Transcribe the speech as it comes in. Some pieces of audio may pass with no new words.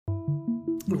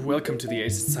Welcome to the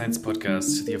Aced Science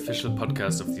Podcast, the official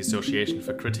podcast of the Association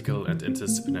for Critical and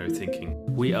Interdisciplinary Thinking.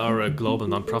 We are a global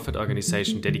nonprofit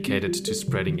organization dedicated to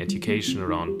spreading education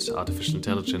around artificial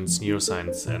intelligence,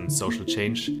 neuroscience, and social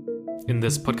change. In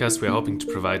this podcast, we are hoping to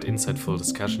provide insightful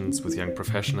discussions with young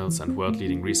professionals and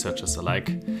world-leading researchers alike.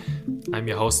 I'm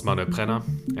your host, Manuel Brenner,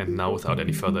 and now without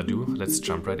any further ado, let's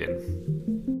jump right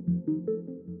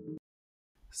in.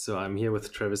 So I'm here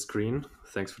with Travis Greene.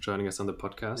 Thanks for joining us on the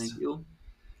podcast. Thank you.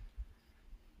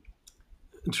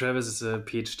 Travis is a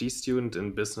Ph.D. student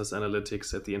in business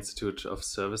analytics at the Institute of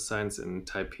Service Science in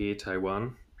Taipei,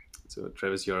 Taiwan. So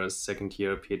Travis, you're a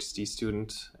second-year PhD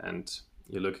student, and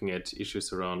you're looking at issues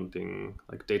surrounding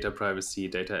like data privacy,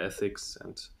 data ethics,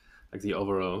 and like the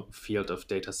overall field of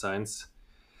data science.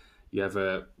 You have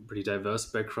a pretty diverse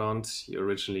background. You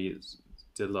originally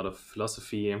did a lot of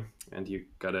philosophy, and you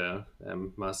got a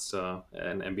master,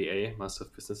 an MBA, Master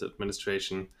of Business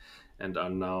Administration, and are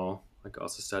now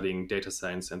also studying data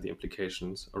science and the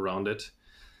implications around it.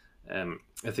 I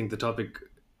think the topic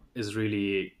is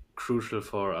really crucial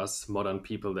for us modern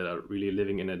people that are really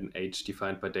living in an age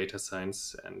defined by data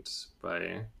science and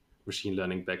by machine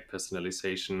learning backed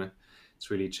personalization. It's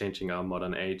really changing our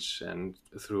modern age, and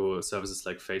through services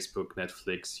like Facebook,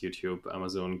 Netflix, YouTube,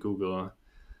 Amazon, Google,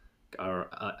 our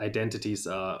identities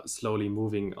are slowly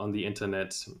moving on the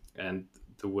internet, and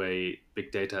the way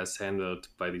big data is handled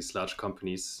by these large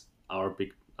companies, our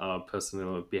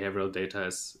personal behavioral data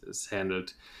is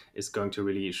handled, is going to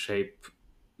really shape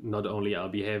not only our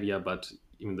behavior but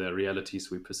even the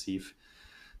realities we perceive.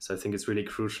 So I think it's really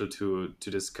crucial to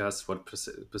discuss what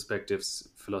perspectives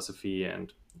philosophy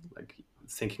and like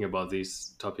thinking about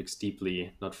these topics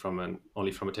deeply, not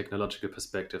only from a technological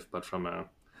perspective, but from a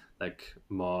like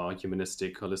more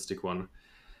humanistic, holistic one,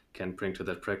 can bring to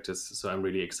that practice. So I'm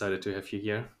really excited to have you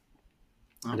here.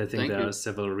 And I think there are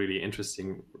several really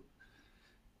interesting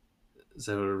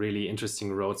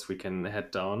roads we can head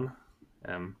down.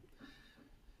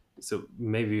 So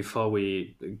maybe before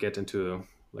we get into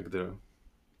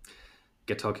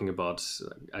get talking about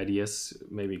ideas,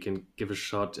 maybe you can give a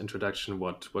short introduction.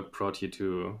 What brought you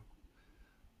to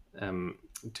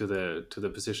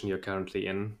the position you're currently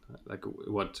in? Like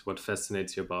what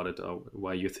fascinates you about it, or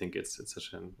why you think it's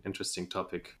such an interesting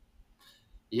topic?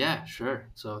 Yeah, sure.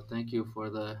 So thank you for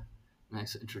the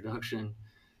nice introduction.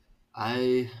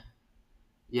 I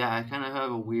kind of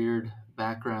have a weird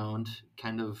background.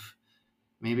 Kind of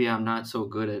maybe I'm not so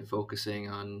good at focusing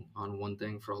on one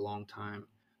thing for a long time,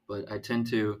 but I tend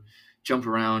to jump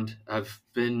around. I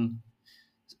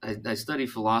study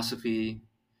philosophy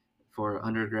for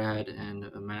undergrad and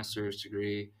a master's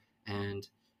degree, and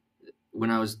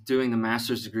when I was doing the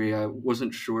master's degree, I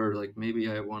wasn't sure, like maybe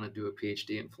I want to do a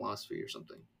PhD in philosophy or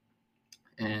something.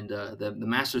 And the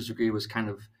master's degree was kind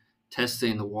of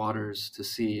testing the waters to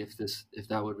see if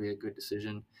that would be a good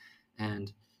decision.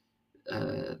 And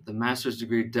the master's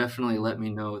degree definitely let me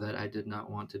know that I did not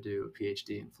want to do a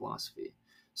PhD in philosophy.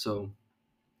 So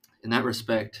in that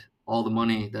respect, all the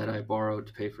money that I borrowed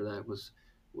to pay for that was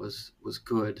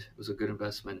good. It was a good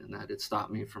investment, in that it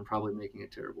stopped me from probably making a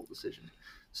terrible decision.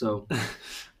 So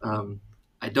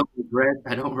I don't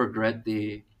regret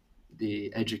the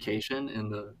education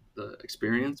and the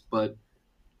experience, but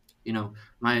you know,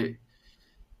 my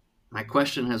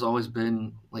question has always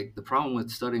been, like, the problem with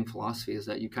studying philosophy is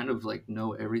that you kind of like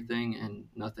know everything and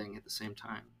nothing at the same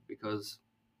time, because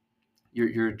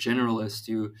you're a generalist.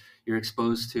 You're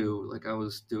exposed to, like, I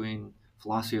was doing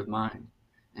philosophy of mind,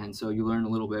 and so you learn a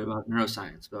little bit about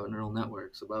neuroscience, about neural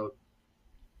networks, about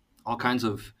all kinds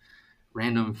of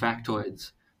random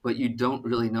factoids, but you don't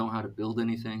really know how to build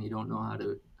anything. You don't know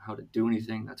how to do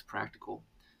anything that's practical.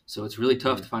 So it's really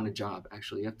tough to find a job.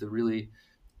 Actually, you have to really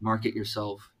market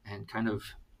yourself and kind of,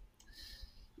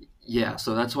 yeah.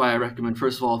 So that's why I recommend,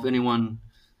 first of all, if anyone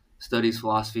studies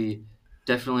philosophy,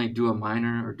 definitely do a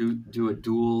minor or do a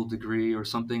dual degree or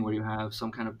something where you have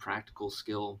some kind of practical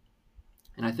skill.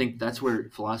 And I think that's where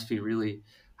philosophy really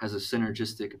has a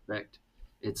synergistic effect.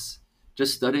 It's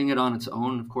just studying it on its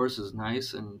own, of course, is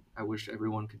nice, and I wish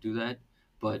everyone could do that.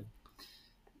 But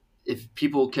if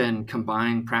people can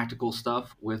combine practical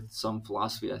stuff with some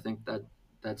philosophy, I think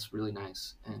that's really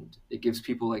nice. And it gives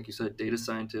people, like you said, data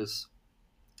scientists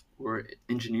or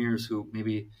engineers who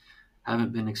maybe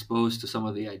haven't been exposed to some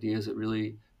of the ideas, it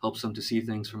really helps them to see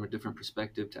things from a different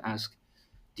perspective, to ask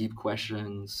deep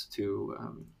questions, to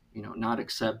not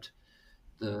accept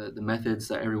the methods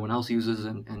that everyone else uses,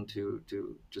 and to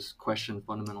just question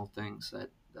fundamental things.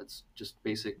 That's just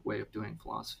basic way of doing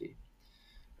philosophy.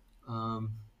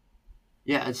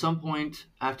 At some point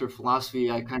after philosophy,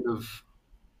 I kind of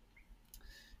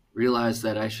realized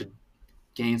that I should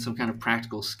gain some kind of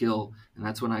practical skill. And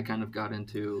that's when I kind of got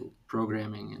into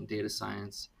programming and data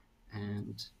science.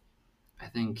 And I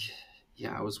think,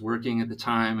 yeah, I was working at the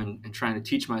time and trying to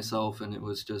teach myself, and it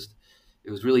was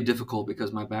really difficult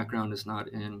because my background is not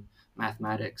in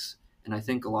mathematics. And I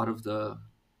think a lot of the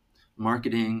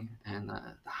marketing and the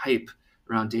hype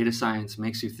around data science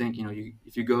makes you think,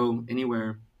 if you go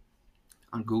anywhere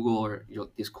on Google or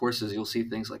these courses, you'll see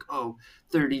things like, oh,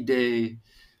 30-day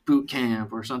boot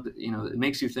camp or something. It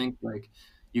makes you think like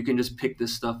you can just pick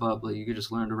this stuff up, like you could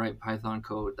just learn to write Python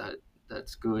code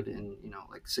that's good in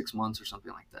like 6 months or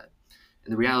something like that.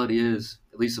 And the reality is,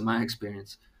 at least in my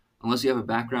experience, unless you have a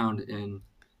background in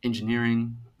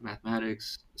engineering,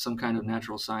 mathematics, some kind of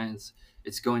natural science,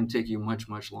 it's going to take you much,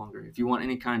 much longer. If you want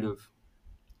any kind of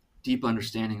deep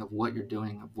understanding of what you're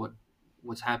doing, of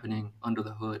what's happening under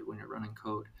the hood when you're running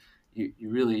code, you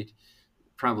really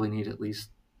probably need at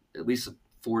least a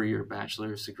 4-year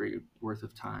bachelor's degree worth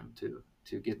of time to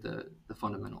get the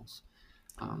fundamentals.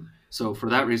 So for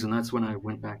that reason, that's when I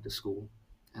went back to school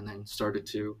and then started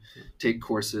to take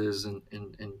courses and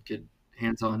get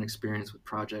hands-on experience with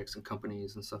projects and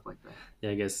companies and stuff like that.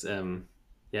 Yeah, I guess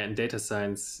yeah, in data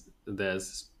science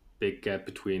there's big gap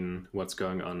between what's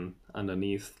going on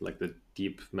underneath, like the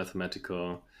deep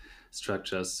mathematical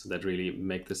structures that really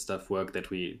make this stuff work that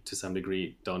we to some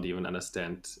degree don't even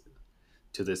understand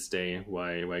to this day,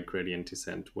 why gradient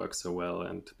descent works so well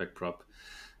and backprop,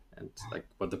 and like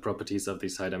what the properties of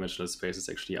these high dimensional spaces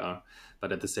actually are.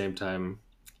 But at the same time,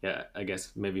 yeah, I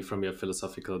guess maybe from your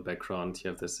philosophical background, you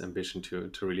have this ambition to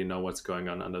really know what's going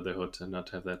on under the hood and not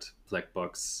have that black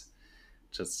box,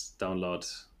 just download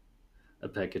a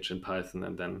package in Python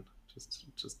and then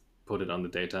just put it on the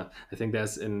data. I think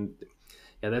there's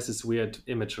this weird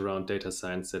image around data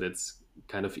science that it's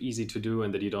kind of easy to do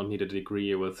and that you don't need a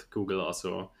degree, with Google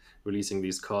also releasing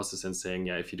these courses and saying,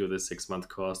 yeah, if you do this 6-month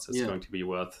course, it's Yeah, going to be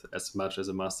worth as much as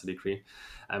a master degree.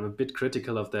 I'm a bit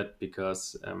critical of that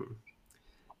because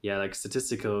yeah, like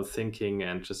statistical thinking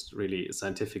and just really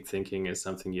scientific thinking is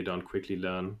something you don't quickly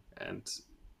learn, and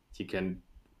you can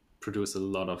produce a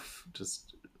lot of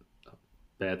just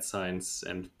bad science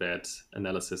and bad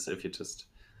analysis if you just,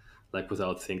 like,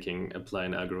 without thinking, apply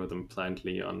an algorithm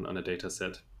blindly on a data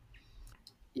set.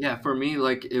 yeah. For me,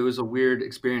 like it was a weird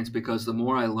experience because the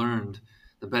more I learned,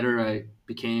 the better I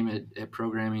became at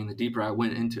programming. The deeper I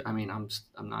went into. I mean, I'm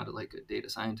not like a data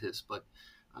scientist, but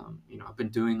I've been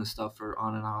doing this stuff for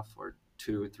on and off for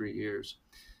 2 or 3 years,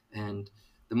 and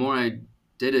the more I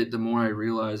did it, the more I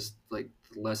realized like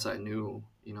the less I knew.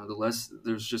 The less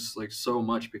there's just like so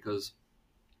much because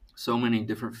so many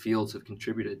different fields have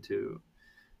contributed to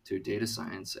data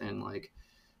science. And like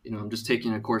I'm just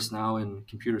taking a course now in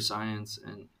computer science,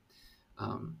 and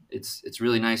it's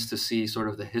really nice to see sort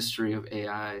of the history of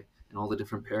AI and all the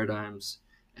different paradigms,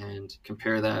 and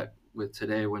compare that with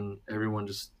today when everyone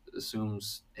just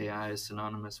assumes AI is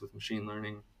synonymous with machine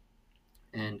learning.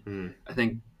 And Mm. I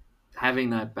think having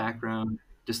that background,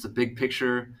 just the big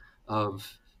picture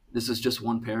of this is just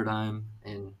one paradigm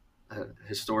and a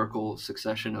historical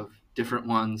succession of different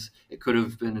ones. It could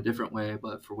have been a different way,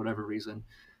 but for whatever reason,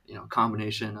 a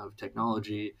combination of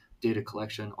technology, data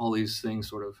collection, all these things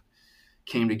sort of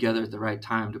came together at the right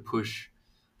time to push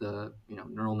the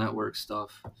neural network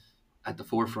stuff at the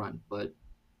forefront. But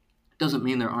it doesn't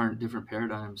mean there aren't different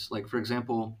paradigms. Like for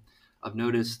example, I've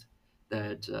noticed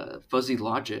that fuzzy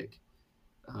logic.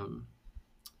 Um,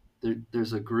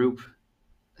 there's a group,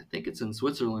 I think it's in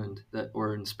Switzerland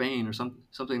or in Spain or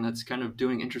something that's kind of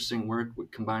doing interesting work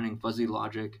with combining fuzzy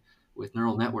logic with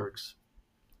neural networks.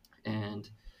 And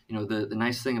the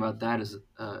nice thing about that is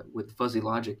with fuzzy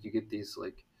logic you get these,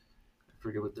 like, I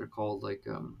forget what they're called, like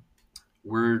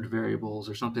word variables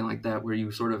or something like that, where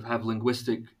you sort of have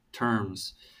linguistic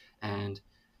terms, and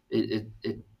it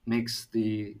makes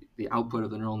the output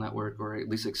of the neural network, or at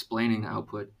least explaining the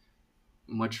output,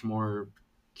 much more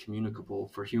communicable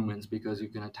for humans, because you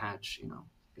can attach, you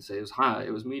can say it was high,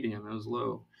 it was medium, it was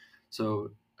low.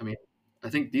 So, I mean, I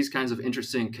think these kinds of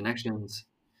interesting connections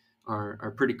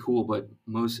are pretty cool, but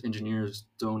most engineers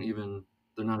don't even,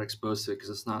 they're not exposed to it because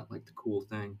it's not like the cool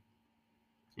thing,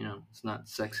 it's not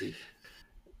sexy.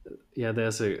 Yeah,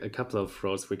 there's a couple of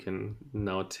roads we can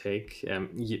now take.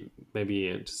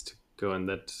 Maybe just to go in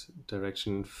that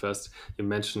direction first, you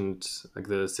mentioned like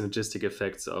the synergistic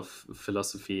effects of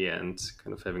philosophy and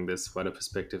kind of having this wider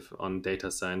perspective on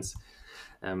data science.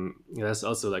 There's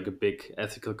also like a big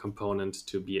ethical component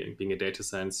to being a data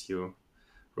science. You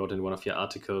wrote in one of your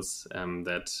articles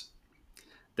that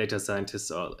data scientists,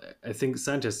 or I think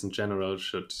scientists in general,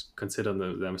 should consider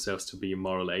themselves to be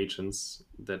moral agents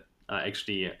that are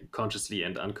actually consciously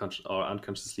and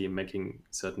unconsciously making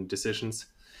certain decisions.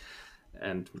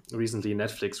 And recently,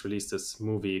 Netflix released this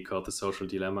movie called The Social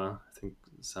Dilemma. I think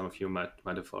some of you might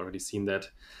have already seen that,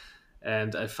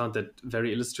 and I found that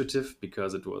very illustrative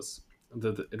because it was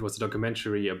a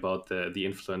documentary about the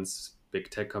influence big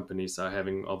tech companies are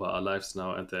having over our lives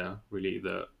now, and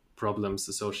the problems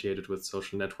associated with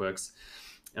social networks.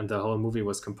 And the whole movie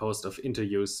was composed of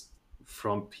interviews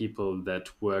from people that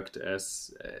worked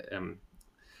as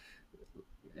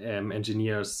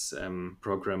engineers,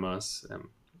 programmers,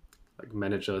 like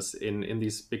managers in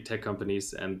these big tech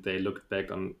companies, and they looked back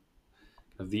on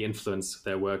the influence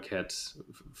their work had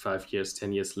 5 years,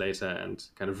 10 years later, and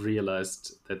kind of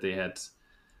realized that they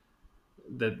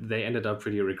ended up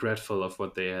pretty regretful of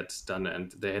what they had done,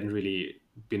 and they hadn't really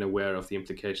been aware of the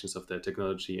implications of their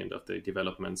technology and of the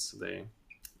developments they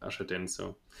ushered in.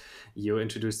 So you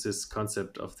introduced this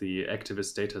concept of the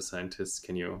activist data scientist.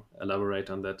 Can you elaborate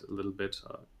on that a little bit?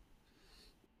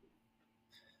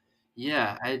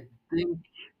 Yeah, I think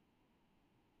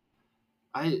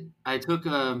I took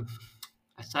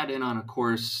I sat in on a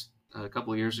course a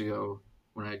couple of years ago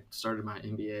when I started my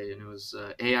MBA, and it was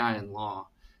AI and law,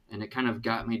 and it kind of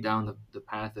got me down the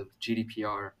path of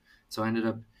GDPR. So I ended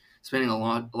up spending a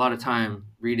lot of time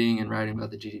reading and writing about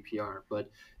the GDPR.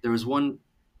 But there was one,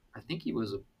 I think he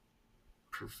was a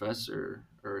professor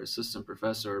or assistant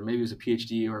professor, or maybe he was a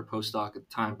PhD or a postdoc at the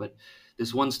time. But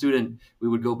this one student, we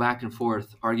would go back and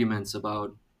forth arguments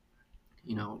about,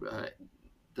 you know,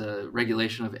 the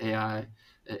regulation of AI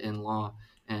in law,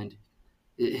 and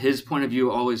his point of view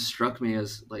always struck me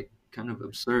as like kind of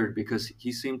absurd because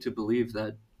he seemed to believe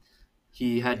that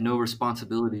he had no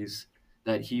responsibilities,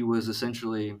 that he was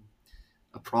essentially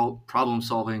a problem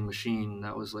solving machine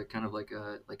that was like kind of like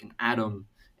an atom.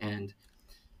 And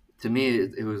to me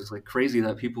it was like crazy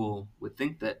that people would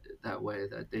think that way,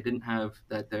 that they didn't have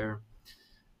that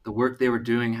the work they were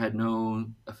doing had no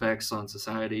effects on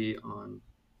society, on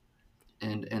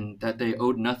and that they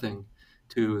owed nothing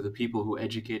to the people who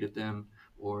educated them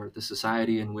or the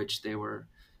society in which they were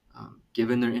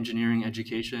given their engineering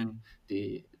education,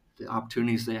 the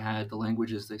opportunities they had, the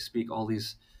languages they speak, all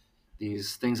these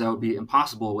things that would be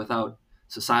impossible without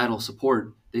societal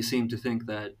support. They seem to think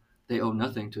that they owe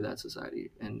nothing to that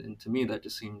society, and to me that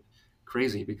just seemed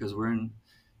crazy because we're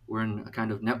in a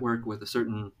kind of network with a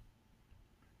certain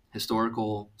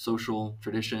historical, social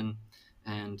tradition,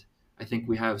 and I think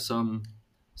we have some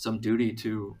duty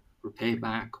to repay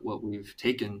back what we've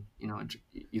taken,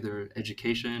 either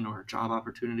education or job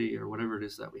opportunity or whatever it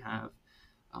is that we have.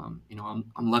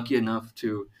 I'm lucky enough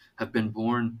to have been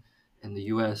born in the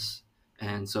U.S.,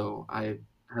 and so I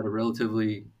had a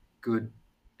relatively good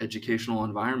educational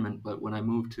environment. But when I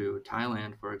moved to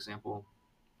Thailand, for example,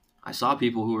 I saw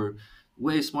people who were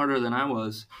way smarter than I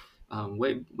was,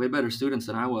 way better students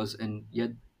than I was, and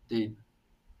yet they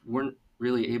weren't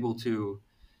really able to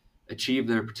achieve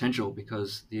their potential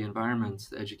because the environments,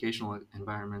 the educational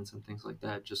environments, and things like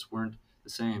that just weren't the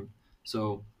same.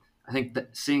 So I think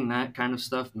that seeing that kind of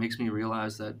stuff makes me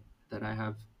realize that I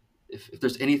have, if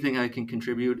there's anything I can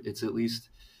contribute, it's at least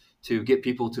to get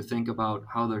people to think about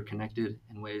how they're connected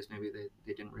in ways maybe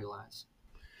they didn't realize.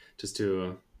 Just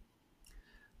to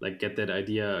like get that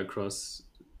idea across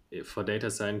for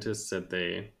data scientists that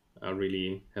they are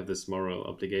really have this moral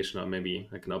obligation, or maybe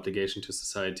like an obligation to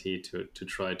society to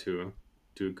try to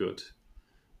do good.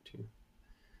 To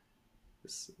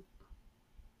this,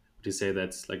 would you say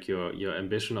that's like your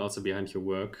ambition also behind your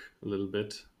work a little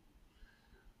bit?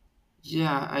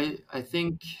 Yeah, I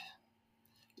think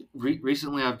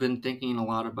recently I've been thinking a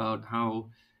lot about how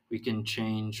we can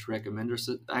change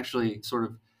actually sort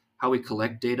of how we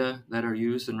collect data that are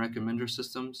used in recommender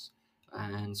systems,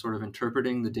 and sort of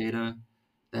interpreting the data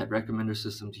that recommender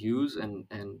systems use. And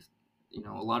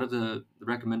a lot of the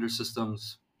recommender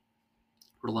systems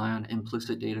rely on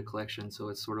implicit data collection, so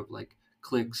it's sort of like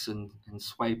clicks and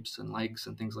swipes and likes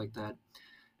and things like that.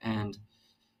 And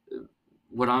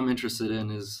what I'm interested in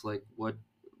is like what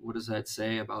does that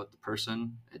say about the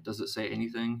person? Does it say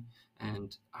anything?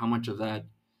 And how much of that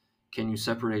can you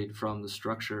separate from the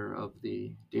structure of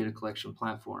the data collection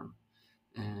platform?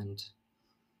 And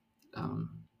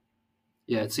um,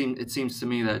 yeah, it seems to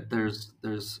me that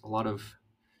there's a lot of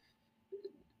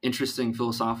interesting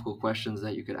philosophical questions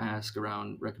that you could ask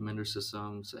around recommender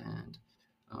systems, and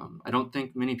I don't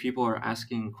think many people are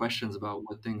asking questions about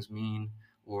what things mean,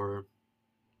 or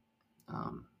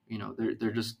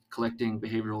they're just collecting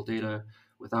behavioral data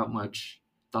without much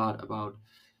thought about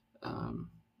um,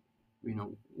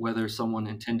 whether someone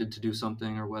intended to do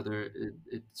something, or whether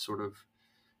it sort of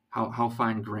how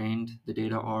fine grained the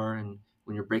data are, and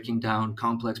when you're breaking down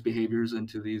complex behaviors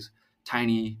into these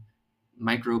tiny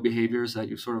micro behaviors that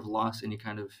you've sort of lost any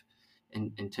kind of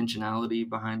intentionality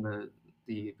behind the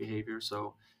behavior.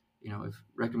 So, if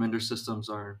recommender systems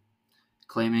are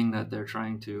claiming that they're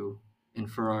trying to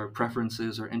infer our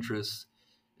preferences or interests,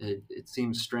 it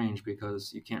seems strange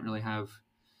because you can't really have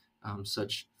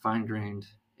such fine-grained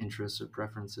interests or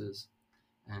preferences.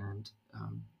 And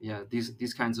yeah,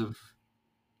 these kinds of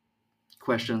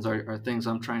questions are things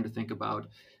I'm trying to think about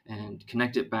and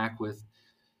connect it back with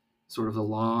sort of the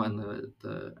law and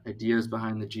the ideas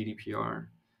behind the GDPR.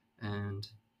 And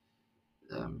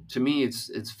to me,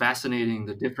 it's fascinating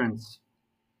the difference,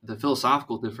 the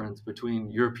philosophical difference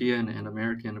between European and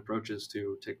American approaches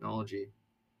to technology.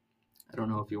 I don't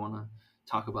know if you want to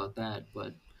talk about that,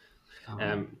 but um,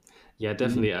 Um, yeah, to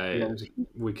me, definitely. yeah,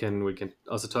 We can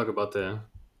also talk about the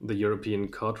European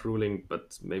court ruling,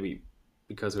 but maybe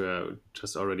because we are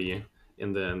just already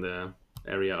in the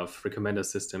area of recommender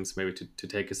systems, maybe to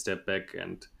take a step back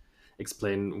and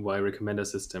explain why recommender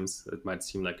systems. It might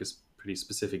seem like a pretty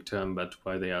specific term, but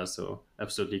why they are so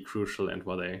absolutely crucial and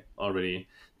why they already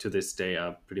to this day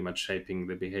are pretty much shaping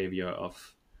the behavior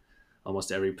of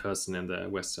almost every person in the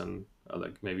Western, or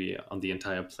like maybe on the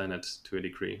entire planet to a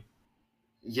degree.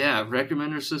 yeah,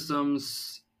 recommender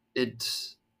systems. It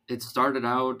started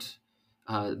out.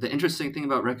 The interesting thing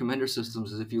about recommender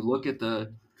systems is if you look at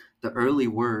the early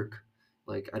work,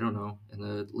 like I don't know, in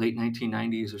the late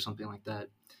 1990s or something like that,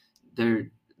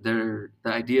 the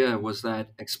idea was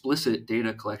that explicit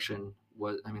data collection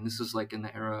was. I mean, this is like in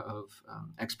the era of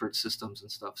expert systems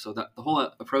and stuff. So that the whole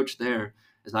approach there,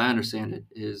 as I understand it,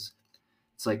 is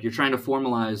it's like you're trying to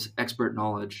formalize expert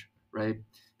knowledge, right?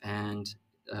 And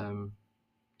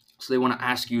so they want to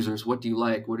ask users, what do you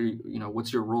like? What are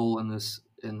what's your role in this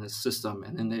system?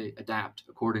 And then they adapt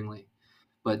accordingly.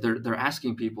 But they're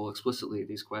asking people explicitly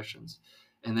these questions.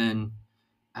 And then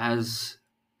as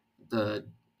the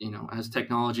as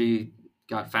technology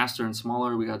got faster and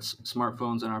smaller, we got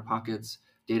smartphones in our pockets.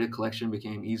 Data collection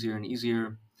became easier and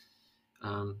easier.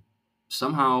 Um,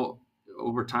 Somehow,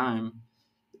 over time,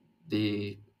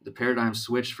 the paradigm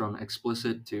switched from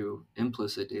explicit to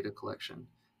implicit data collection,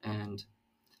 and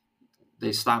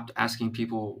they stopped asking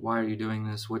people, why are you doing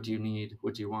this? What do you need?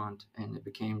 What do you want? And it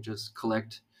became just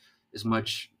collect as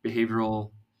much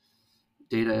behavioral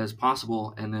data as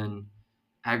possible and then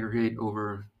aggregate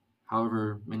over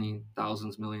however many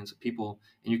thousands, millions of people.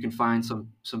 And you can find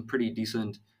some pretty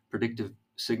decent predictive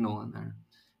signal in there.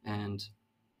 And,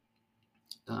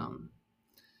 um,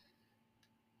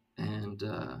 and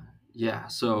yeah,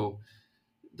 so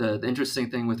the interesting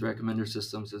thing with recommender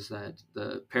systems is that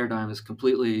the paradigm is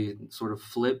completely sort of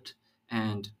flipped,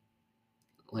 and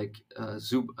like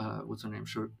what's her name,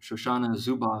 Shoshana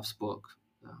Zuboff's book,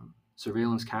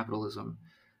 Surveillance Capitalism,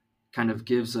 kind of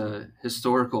gives a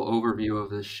historical overview of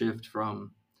this shift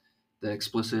from the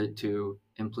explicit to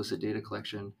implicit data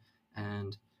collection.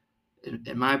 And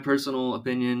in my personal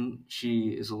opinion, she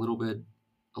is a little bit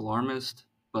alarmist,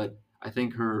 but I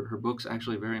think her book's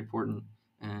actually very important,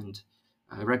 and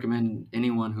I recommend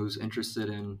anyone who's interested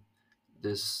in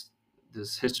this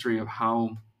this history of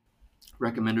how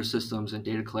recommender systems and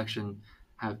data collection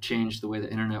have changed the way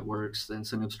the internet works, the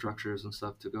incentive structures and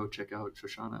stuff, to go check out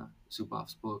Shoshana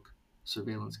Zuboff's book,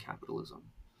 Surveillance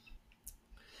Capitalism.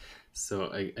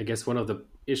 So I guess one of the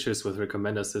issues with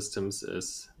recommender systems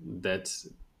is that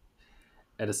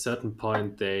at a certain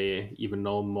point they even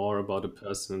know more about a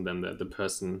person than the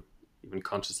person even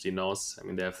consciously knows. I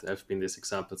mean, there have been these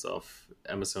examples of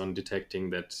Amazon detecting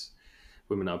that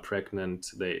women are pregnant.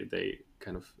 They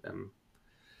kind of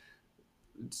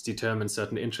determine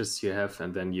certain interests you have,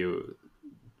 and then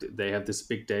they have this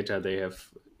big data. They have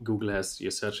Google has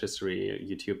your search history,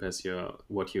 YouTube has your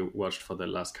what you watched for the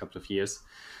last couple of years,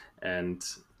 and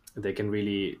they can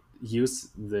really use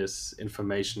this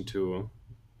information to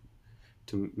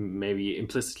maybe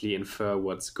implicitly infer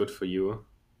what's good for you.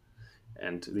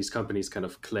 And these companies kind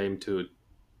of claim to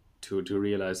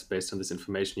realize based on this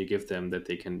information you give them that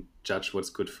they can judge what's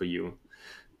good for you.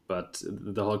 But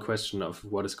the whole question of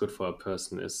what is good for a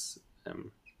person is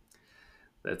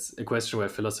that's a question where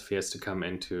philosophy has to come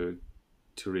in to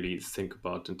really think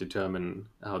about and determine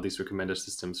how these recommender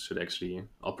systems should actually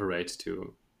operate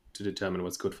to determine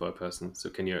what's good for a person. So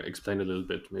can you explain a little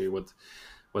bit maybe what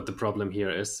the problem here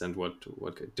is and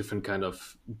what different kind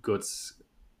of goods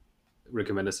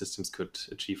recommender systems could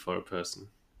achieve for a person?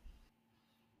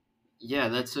 Yeah,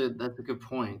 that's a good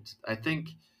point. I think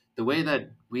the way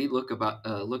that we look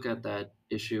at that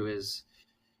issue is,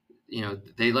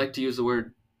 they like to use the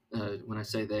word when I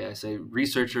say they, I say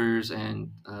researchers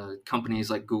and companies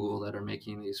like Google that are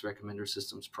making these recommender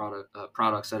systems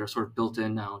products that are sort of built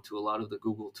in now to a lot of the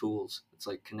Google tools. It's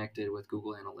like connected with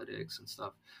Google Analytics and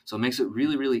stuff. So it makes it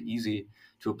really, really easy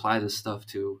to apply this stuff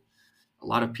to a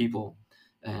lot of people.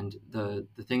 And the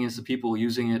thing is, the people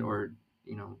using it or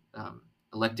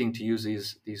electing to use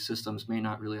these systems may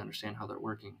not really understand how they're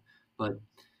working. But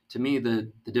to me,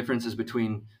 the difference is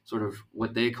between sort of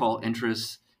what they call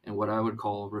interests and what I would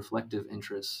call reflective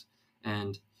interests.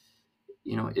 And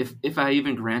if I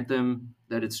even grant them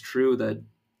that it's true that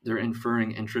they're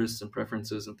inferring interests and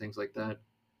preferences and things like that,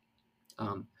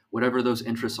 whatever those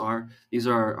interests are, these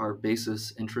are our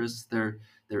basis interests. They're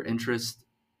interests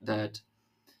that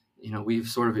we've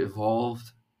sort of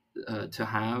evolved to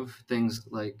have, things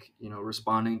like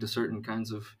responding to certain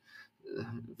kinds of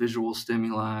visual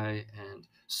stimuli and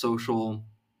social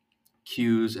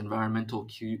cues, environmental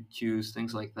cues,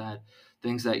 things like that,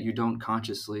 things that you don't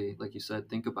consciously, like you said,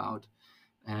 think about.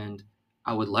 And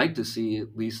I would like to see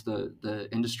at least the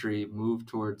industry move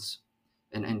towards,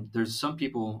 and there's some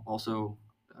people also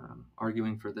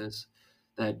arguing for this,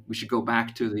 that we should go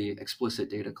back to the explicit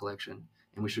data collection,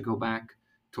 and we should go back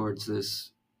towards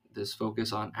this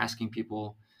focus on asking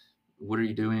people, what are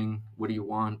you doing? What do you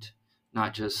want?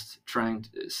 Not just trying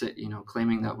to say,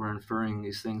 claiming that we're inferring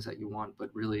these things that you want, but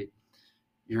really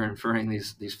you're inferring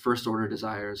these first order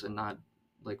desires and not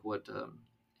like what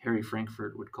Harry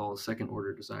Frankfurt would call second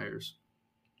order desires.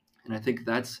 And I think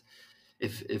that's,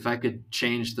 if I could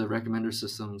change the recommender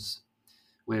system's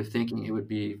way of thinking, it would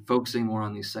be focusing more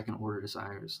on these second order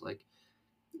desires. Like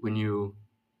when you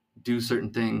do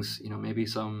certain things, maybe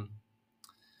something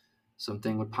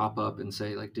would pop up and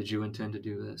say like, did you intend to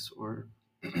do this? Or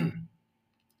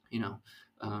you know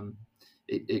um,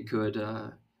 it could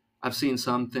I've seen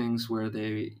some things where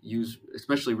they use,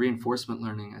 especially reinforcement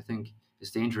learning, I think is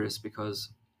dangerous because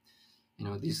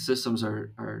these systems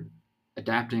are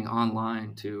adapting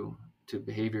online to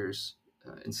behaviors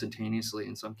instantaneously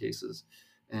in some cases.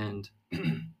 And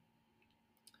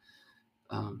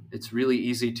it's really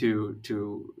easy to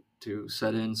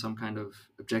set in some kind of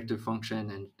objective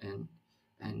function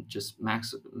and just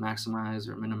maximize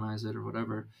or minimize it or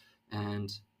whatever,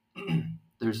 and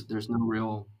there's no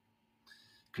real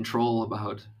control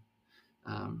about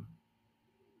um,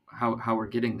 how we're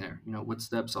getting there. What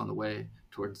steps on the way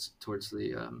towards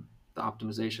the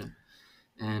optimization.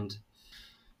 And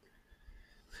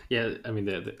Yeah, I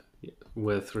mean,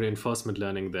 with reinforcement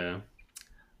learning, the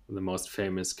most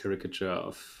famous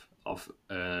caricature of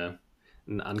an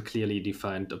unclearly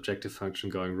defined objective function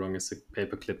going wrong is a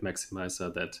paperclip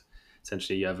maximizer. That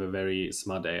essentially you have a very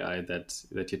smart AI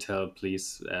that you tell,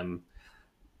 please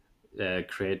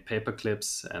create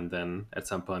paperclips, and then at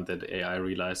some point that AI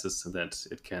realizes that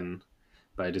it can,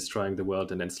 by destroying the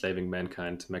world and enslaving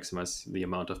mankind, maximize the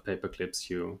amount of paperclips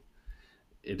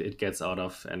it gets out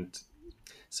of. And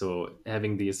so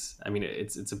having these, I mean,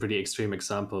 it's a pretty extreme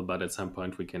example, but at some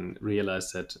point we can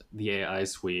realize that the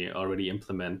AIs we already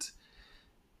implement,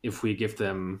 if we give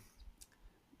them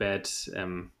bad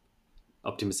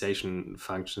optimization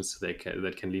functions,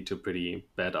 that can lead to pretty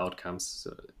bad outcomes.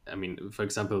 So, I mean, for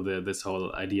example, this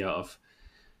whole idea of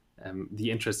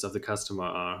the interests of the customer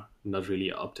are not really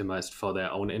optimized for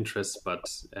their own interests, but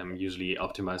usually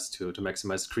optimized to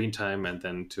maximize screen time and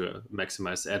then to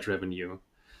maximize ad revenue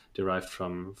derived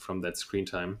from that screen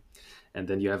time. And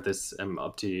then you have this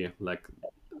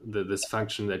this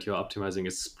function that you're optimizing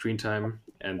is screen time,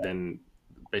 and then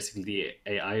basically the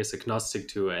AI is agnostic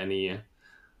to any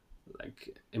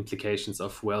like implications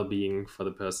of well-being for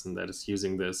the person that is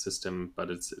using the system, but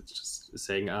it's just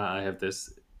saying, I have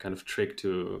this kind of trick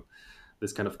to,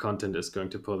 this kind of content is going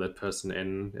to pull that person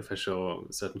in. If I show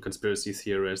certain conspiracy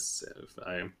theorists, if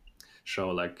I show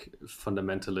like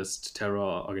fundamentalist terror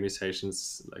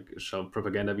organizations, like show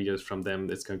propaganda videos from them,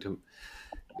 it's going to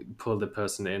pull the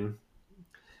person in.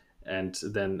 And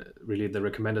then really the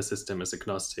recommender system is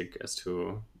agnostic as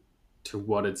to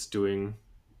what it's doing,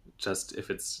 just if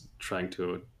it's trying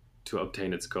to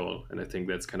obtain its goal. And I think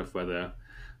that's kind of where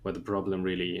the problem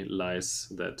really lies,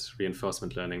 that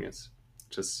reinforcement learning is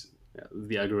just, yeah,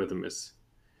 the algorithm is,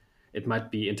 it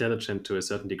might be intelligent to a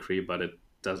certain degree, but it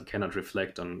cannot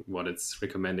reflect on what it's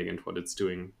recommending and what it's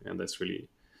doing. And that's really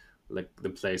like the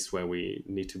place where we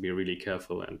need to be really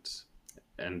careful,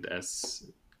 and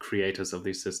as creators of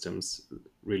these systems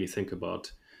really think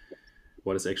about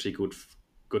what is actually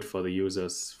good for the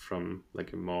users from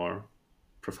like a more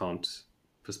profound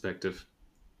perspective.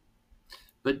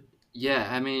 But yeah,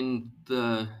 I mean,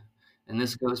 and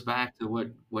this goes back to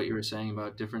what you were saying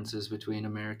about differences between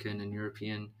American and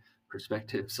European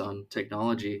perspectives on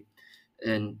technology.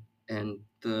 and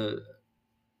the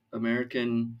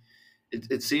American,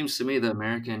 it seems to me the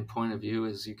American point of view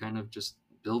is you kind of just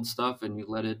build stuff and you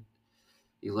let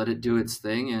it do its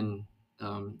thing, and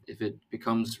if it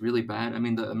becomes really bad, I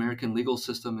mean, the American legal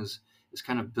system is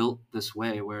kind of built this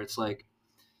way where it's like,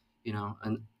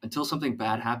 until something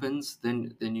bad happens,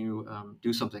 then you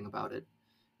do something about it,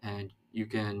 and you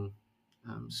can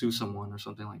sue someone or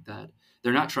something like that.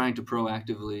 They're not trying to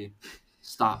proactively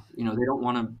stop. They don't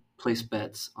want to place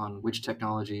bets on which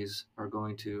technologies are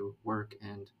going to work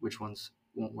and which ones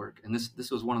won't work. And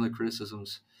this was one of the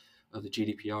criticisms of the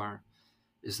GDPR,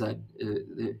 is that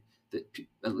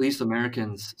at least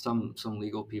Americans, some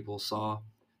legal people saw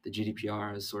the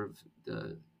GDPR as sort of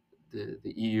the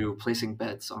EU placing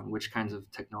bets on which kinds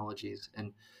of technologies,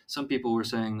 and some people were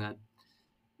saying that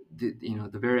the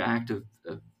very act of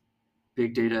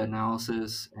big data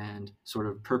analysis and sort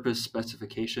of purpose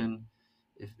specification.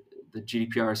 If the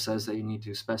GDPR says that you need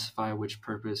to specify which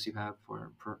purpose you have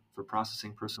for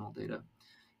processing personal data,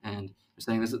 and they're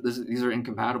saying these are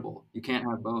incompatible. You can't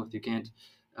have both. You can't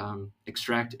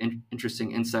extract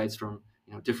interesting insights from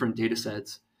different data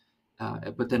sets,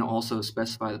 but then also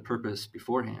specify the purpose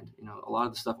beforehand. A lot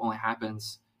of the stuff only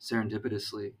happens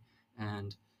serendipitously,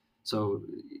 and so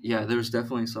yeah, there's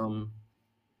definitely some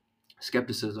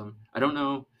skepticism. I don't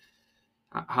know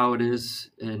how it is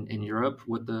in Europe,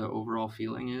 what the overall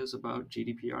feeling is about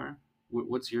GDPR.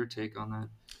 What's your take on that?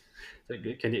 So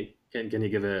can you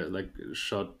give a like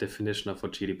short definition of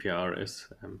what GDPR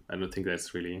is? I don't think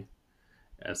that's really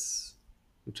as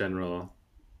general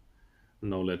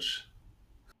knowledge.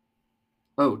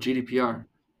 Oh, GDPR.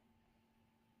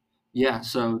 Yeah,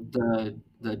 so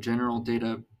the General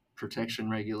Data Protection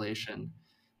Regulation,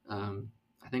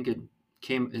 I think it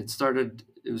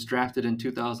was drafted in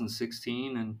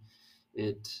 2016, and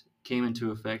it came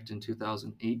into effect in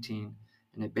 2018,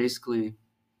 and it basically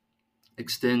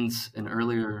extends an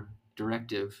earlier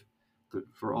directive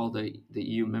for all the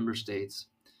EU member states,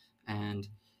 and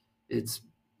it's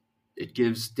it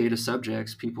gives data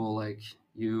subjects, people like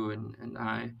you and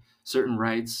I, certain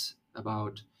rights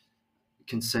about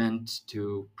consent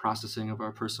to processing of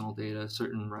our personal data,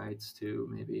 certain rights to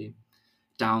maybe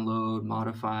download,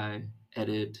 modify,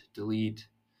 edit, delete,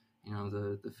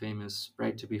 the famous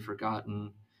right to be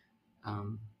forgotten.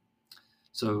 Um,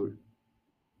 so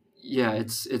yeah,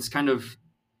 it's kind of,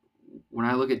 when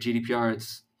I look at GDPR,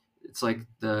 it's like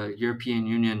the European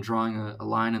Union drawing a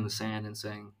line in the sand and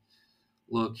saying,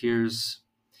 look, here's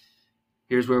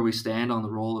where we stand on the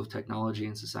role of technology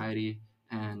in society,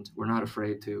 and we're not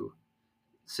afraid to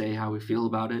say how we feel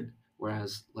about it.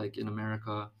 Whereas, like in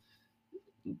America,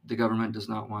 the government does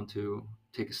not want to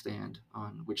take a stand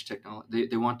on which technology.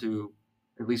 They want to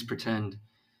at least pretend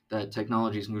that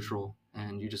technology is neutral,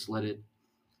 and you just let it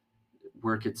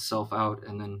work itself out,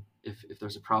 and then if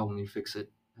there's a problem, you fix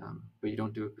it, but you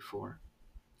don't do it before.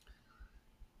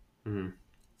 Mhm.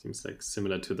 Seems like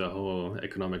similar to the whole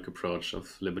economic approach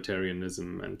of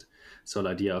libertarianism and this whole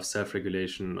idea of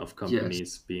self-regulation of Yes.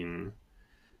 companies being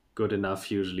good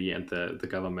enough usually, and the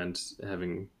government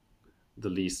having the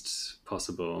least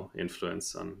possible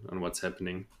influence on what's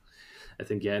happening. I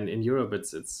think yeah, in Europe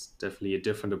it's definitely a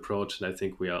different approach, and I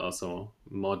think we are also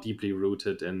more deeply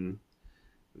rooted in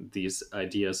these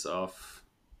ideas of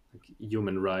like,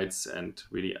 human rights and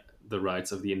really the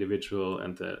rights of the individual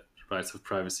and the rights of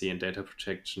privacy and data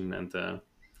protection, and the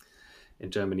in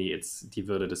Germany it's Die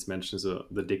Würde des Menschen, so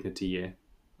the dignity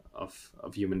of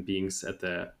human beings at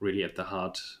the really at the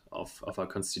heart of our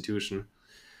constitution.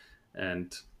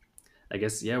 And I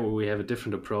guess yeah, we have a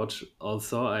different approach.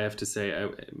 Also, I have to say, I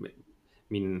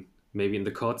mean, maybe in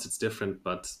the courts it's different,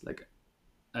 but like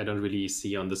I don't really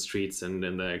see on the streets and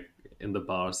in the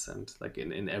bars and like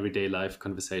in everyday life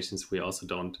conversations, we also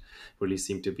don't really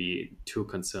seem to be too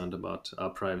concerned about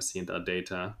our privacy and our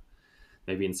data.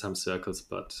 Maybe in some circles,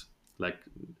 but like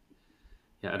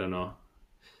yeah, I don't know.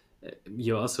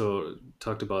 You also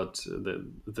talked about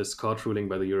this court ruling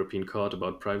by the European Court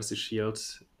about privacy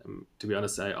shields. To be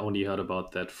honest, I only heard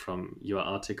about that from your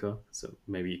article, so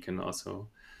maybe you can also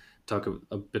talk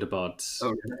a bit about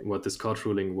Okay. what this court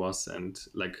ruling was and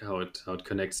like how it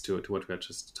connects to what we are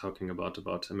just talking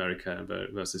about America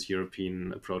versus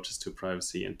European approaches to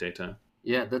privacy and data.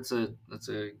 Yeah, that's a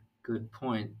good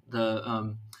point.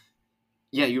 The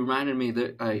Yeah, you reminded me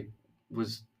that I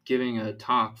was giving a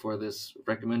talk for this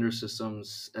recommender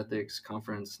systems ethics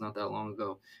conference not that long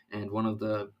ago, and one of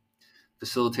the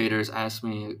facilitators asked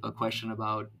me a question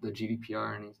about the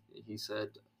GDPR, and he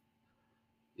said,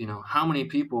 how many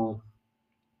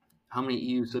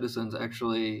EU citizens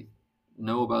actually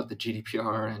know about the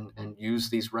GDPR and use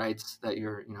these rights that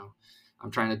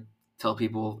I'm trying to tell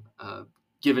people,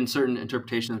 given certain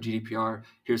interpretation of GDPR,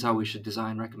 here's how we should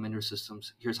design recommender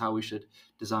systems. Here's how we should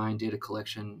design data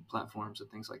collection platforms and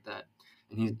things like that.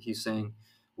 And he's saying,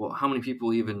 well, how many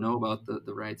people even know about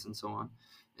the rights and so on?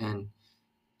 And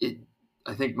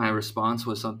I think my response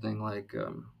was something like,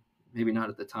 maybe not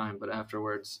at the time, but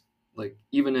afterwards, like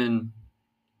even in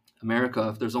America,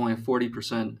 if there's only a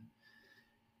 40%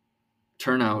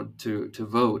 turnout to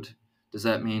vote, does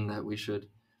that mean that we should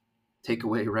take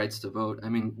away rights to vote? I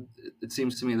mean, it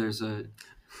seems to me there's a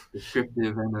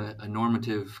descriptive and a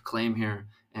normative claim here.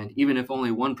 And even if only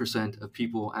 1% of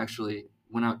people actually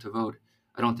went out to vote,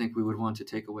 I don't think we would want to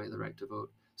take away the right to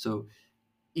vote. So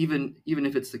even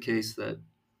if it's the case that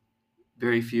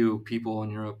very few people in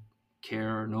Europe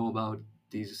care or know about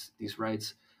these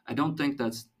rights, I don't think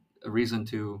that's a reason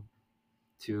to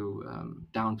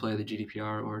downplay the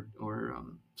GDPR or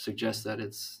suggest that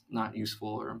it's not useful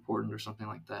or important or something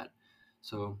like that.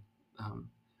 So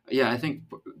yeah, I think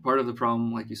part of the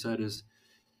problem, like you said, is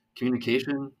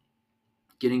communication,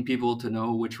 getting people to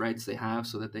know which rights they have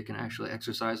so that they can actually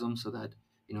exercise them, so that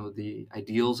the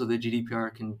ideals of the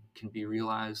GDPR can be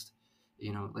realized.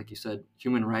 Like you said,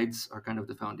 human rights are kind of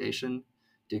the foundation,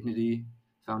 dignity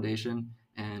foundation,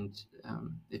 and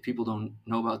if people don't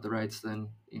know about the rights, then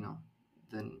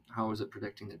how is it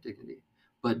protecting their dignity?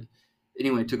 But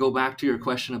anyway, to go back to your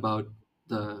question about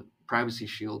the privacy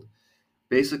shield,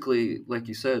 basically, like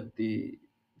you said, the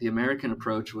American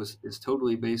approach is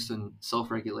totally based in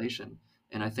self-regulation,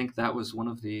 and I think that was one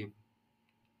of the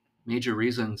major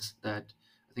reasons that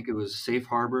I think it was Safe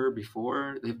Harbor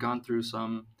before. They've gone through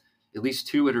at least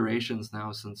two iterations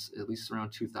now since at least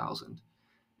around 2000,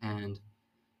 and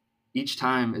each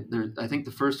time, I think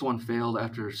the first one failed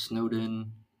after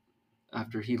Snowden,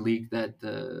 after he leaked that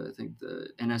I think the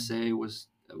NSA was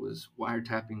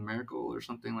wiretapping Merkel or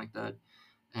something like that,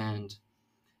 and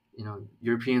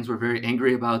Europeans were very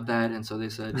angry about that, and so they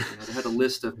said, they had a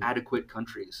list of adequate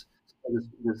countries.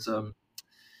 So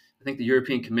I think the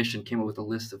European Commission came up with a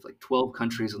list of like 12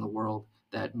 countries in the world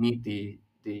that meet the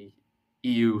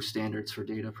EU standards for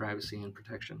data privacy and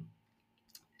protection,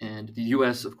 and the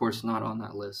U.S. of course not on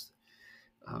that list,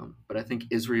 but I think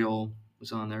Israel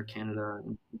was on there, Canada,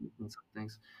 and some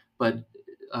things, but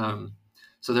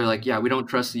so they're like, yeah, we don't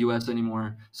trust the U.S.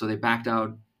 anymore, so they backed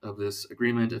out of this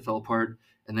agreement. It fell apart.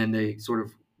 And then they sort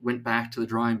of went back to the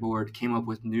drawing board, came up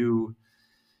with new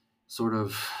sort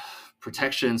of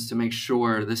protections to make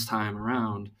sure this time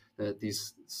around that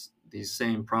these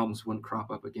same problems wouldn't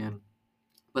crop up again.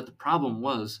 But the problem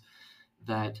was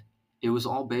that it was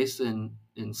all based in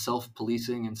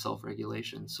self-policing and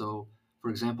self-regulation. So, for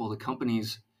example, the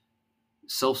companies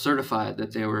self-certified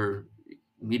that they were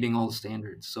meeting all the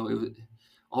standards. So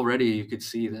already you could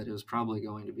see that it was probably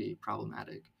going to be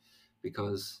problematic,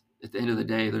 because at the end of the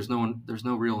day, there's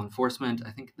no real enforcement. I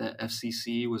think the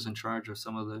FCC was in charge of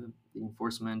some of the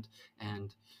enforcement,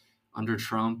 and under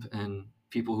Trump and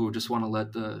people who just want to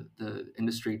let the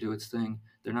industry do its thing,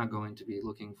 they're not going to be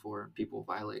looking for people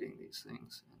violating these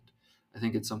things. And I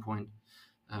think at some point,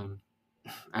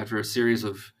 after a series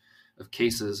of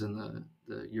cases in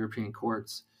the European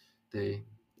courts, they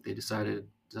decided,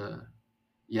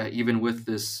 yeah, even with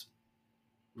this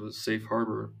safe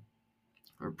harbor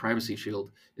or privacy shield,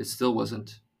 it still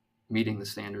wasn't meeting the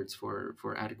standards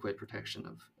for adequate protection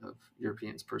of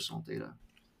Europeans' personal data.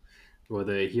 Were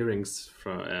the hearings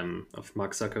of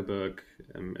Mark Zuckerberg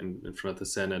in front of the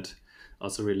Senate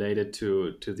also related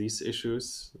to these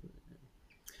issues?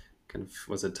 Kind of,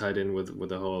 was it tied in with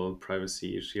the whole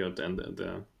privacy shield and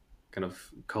the kind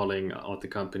of calling out the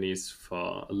companies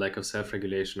for a lack of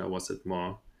self-regulation, or was it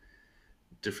more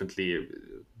differently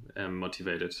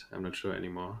motivated? I'm not sure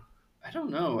anymore. I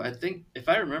don't know. I think, if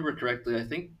I remember correctly, I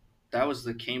think that was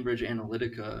the Cambridge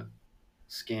Analytica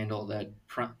scandal that,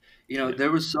 Yeah.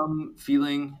 there was some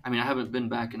feeling. I mean, I haven't been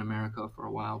back in America for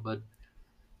a while, but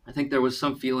I think there was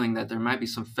some feeling that there might be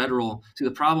some federal. See,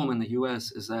 the problem in the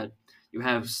U.S. is that you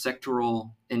have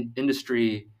sectoral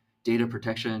industry data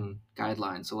protection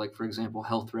guidelines. So, like, for example,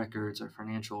 health records or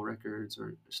financial records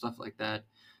or stuff like that,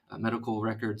 medical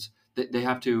records. They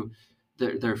have to.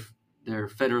 They're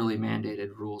federally mandated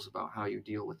rules about how you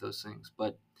deal with those things.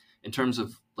 But in terms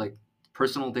of like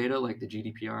personal data, like the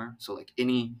GDPR, so like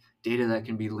any data that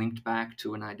can be linked back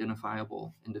to an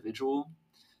identifiable individual,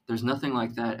 there's nothing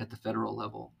like that at the federal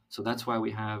level. So that's why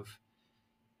we have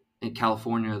in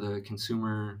California the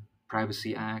Consumer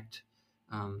Privacy Act.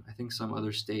 I think some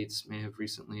other states may have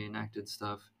recently enacted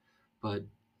stuff, but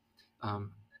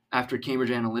after Cambridge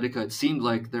Analytica, it seemed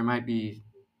like there might be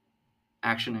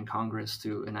action in Congress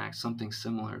to enact something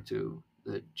similar to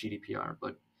the GDPR,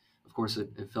 but of course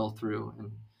it fell through.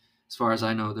 And as far as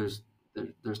I know,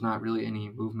 there's not really any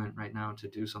movement right now to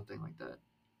do something like that.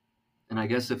 And I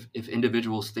guess if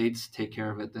individual states take care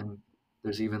of it, then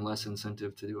there's even less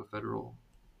incentive to do a federal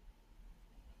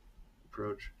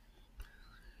approach.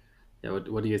 Yeah,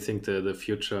 what do you think the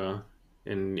future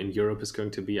in Europe is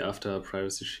going to be after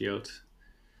Privacy Shield?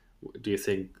 Do you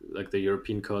think like the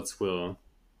European courts will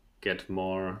get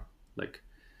more like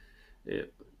eh,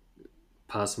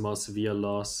 pass more severe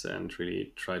laws and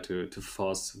really try to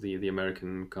force the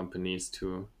American companies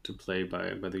to play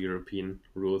by the European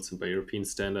rules and by European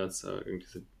standards? Or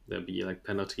could there be like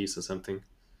penalties or something?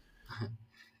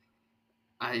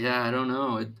 Yeah, I don't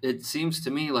know. It seems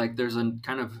to me like there's a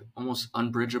kind of almost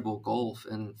unbridgeable gulf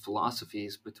in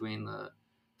philosophies between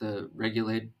the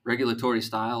regulatory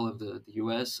style of the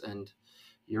U.S. and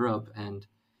Europe, and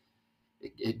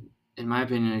it in my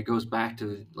opinion it goes back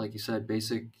to, like you said,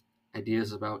 basic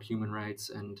ideas about human rights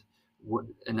and what.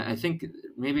 And I think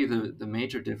maybe the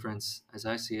major difference, as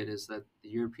I see it, is that the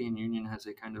European Union has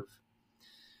a kind of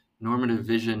normative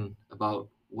vision about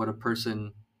what a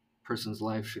person's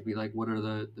life should be like. What are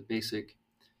the basic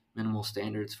minimal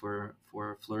standards for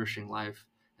a flourishing life,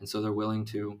 and so they're willing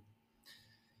to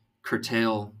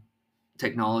curtail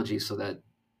technology so that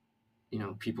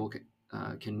people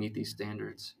can meet these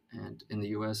standards. And in the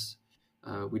U.S.,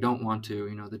 we don't want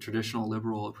to. The traditional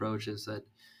liberal approach is that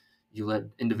you let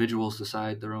individuals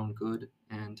decide their own good,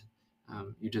 and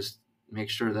you just make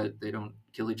sure that they don't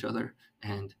kill each other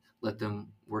and let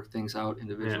them work things out Yeah,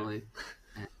 individually,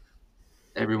 and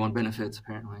everyone benefits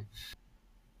apparently.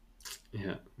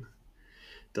 yeah.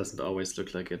 Doesn't always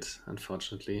look like it,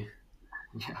 unfortunately.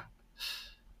 Yeah.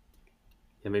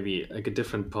 Yeah, maybe like a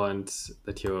different point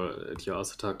that you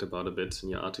also talked about a bit in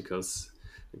your articles,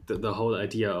 the whole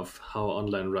idea of how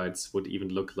online rights would even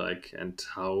look like and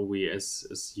how we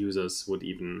as users would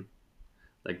even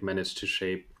like manage to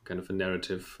shape kind of a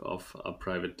narrative of our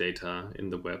private data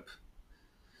in the web.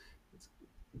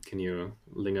 Can you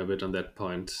linger a bit on that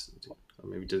point, or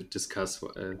maybe discuss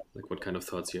like what kind of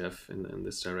thoughts you have in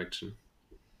this direction?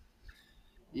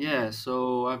 Yeah,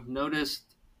 so I've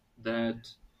noticed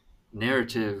that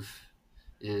narrative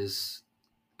is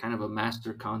kind of a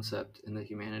master concept in the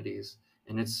humanities,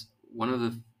 and it's one of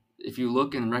the, if you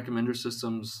look in recommender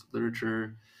systems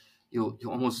literature, you'll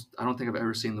almost, I don't think I've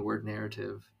ever seen the word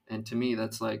narrative. And to me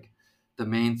that's like the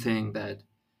main thing that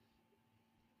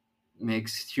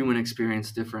makes human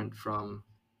experience different from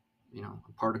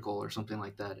a particle or something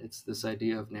like that. It's this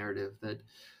idea of narrative, that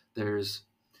there's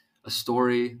a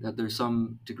story, that there's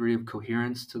some degree of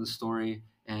coherence to the story,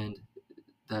 and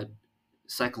that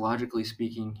psychologically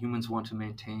speaking, humans want to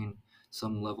maintain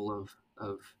some level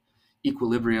of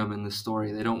equilibrium in the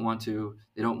story. They don't want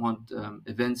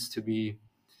events to be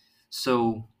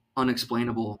so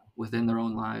unexplainable within their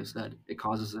own lives that it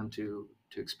causes them to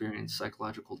experience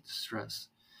psychological distress.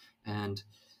 And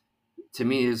to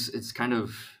me, is it's kind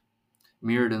of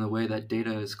mirrored in the way that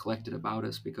data is collected about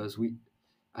us, because we,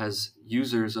 as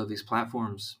users of these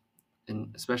platforms,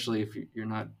 and especially if you're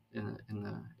not in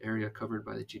the area covered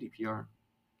by the GDPR,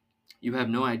 you have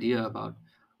no idea about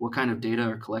what kind of data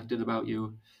are collected about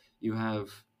you. You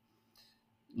have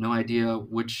no idea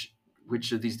which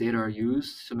of these data are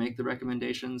used to make the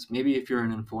recommendations. Maybe if you're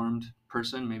an informed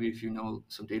person, maybe if you know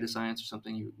some data science or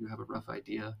something, you have a rough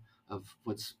idea of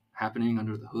what's happening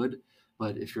under the hood.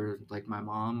 But if you're like my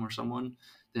mom or someone,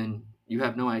 then you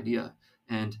have no idea.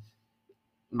 And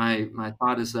my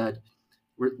thought is that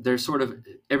there's sort of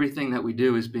everything that we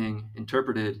do is being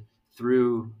interpreted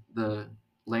through the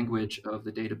language of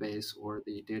the database or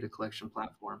the data collection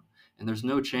platform, and there's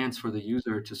no chance for the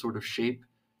user to sort of shape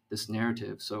this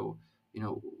narrative. So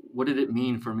what did it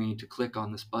mean for me to click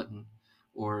on this button?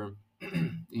 Or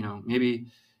maybe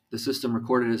the system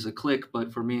recorded as a click,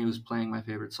 but for me it was playing my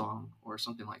favorite song or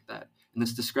something like that. And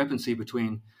this discrepancy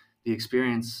between the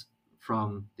experience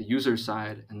from the user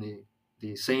side and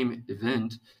the same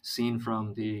event seen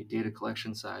from the data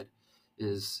collection side,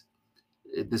 is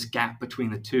this gap between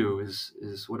the two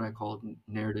is what I call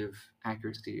narrative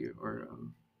accuracy, or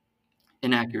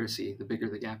inaccuracy, the bigger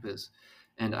the gap is.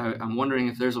 And I'm wondering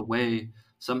if there's a way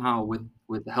somehow,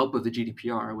 with the help of the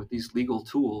GDPR, with these legal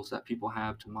tools that people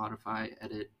have to modify,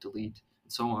 edit, delete,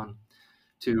 and so on,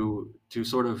 to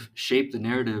sort of shape the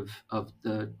narrative of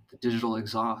the digital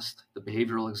exhaust, the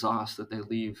behavioral exhaust that they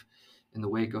leave in the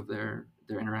wake of their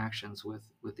interactions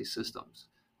with these systems.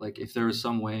 Like if there is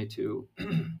some way to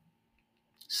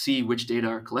see which data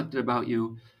are collected about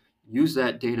you, use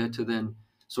that data to then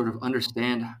sort of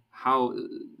understand how.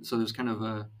 So there's kind of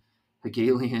a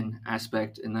Hegelian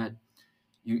aspect in that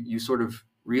you sort of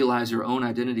realize your own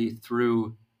identity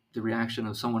through the reaction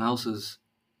of someone else's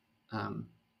um,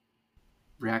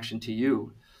 reaction to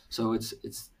you. So it's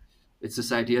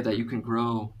this idea that you can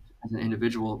grow as an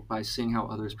individual by seeing how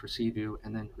others perceive you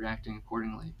and then reacting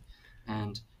accordingly.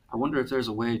 And I wonder if there's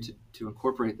a way to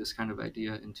incorporate this kind of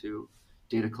idea into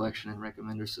data collection and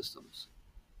recommender systems.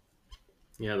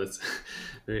 Yeah, that's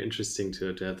very interesting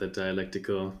to have that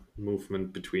dialectical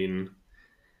movement between,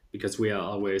 because we are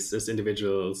always as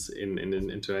individuals in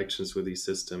interactions with these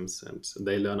systems, and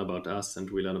they learn about us and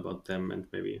we learn about them, and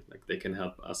maybe like they can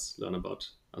help us learn about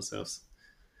ourselves.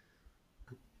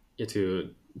 Yeah,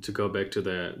 to go back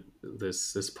to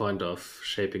this point of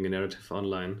shaping a narrative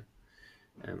online,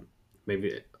 um,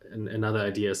 maybe another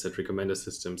idea is that recommender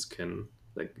systems can,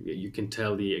 like, you can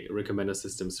tell the recommender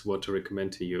systems what to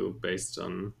recommend to you based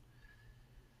on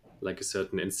like a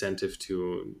certain incentive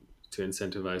to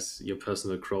incentivize your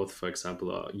personal growth, for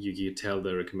example, or you tell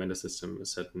the recommender system a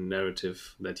certain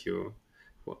narrative that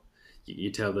well, you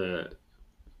tell the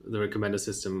recommender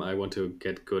system, I want to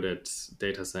get good at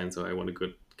data science, or I want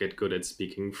to get good at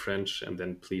speaking French, and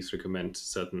then please recommend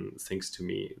certain things to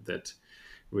me that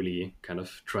really kind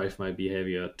of drive my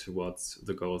behavior towards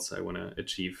the goals I want to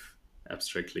achieve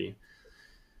abstractly.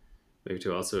 Maybe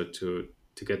to also to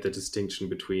get the distinction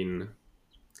between,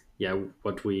 yeah,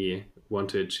 what we want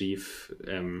to achieve,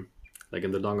 like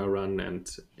in the longer run and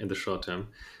in the short term.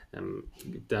 um,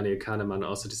 Daniel Kahneman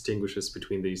also distinguishes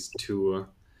between these two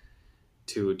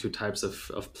types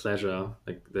of pleasure,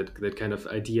 like that kind of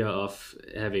idea of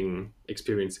having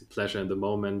experiencing pleasure in the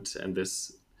moment, and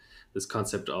this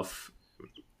concept of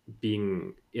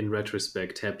being in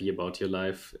retrospect happy about your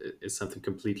life is something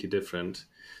completely different.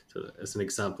 So as an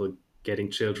example, getting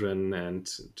children and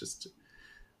just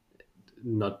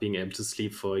not being able to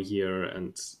sleep for a year,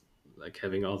 and like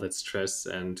having all that stress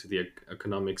and the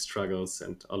economic struggles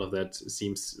and all of that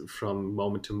seems from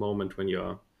moment to moment, when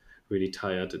you're really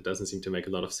tired, it doesn't seem to make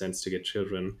a lot of sense to get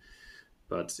children.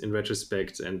 But in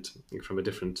retrospect and from a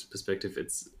different perspective,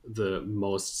 it's the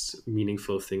most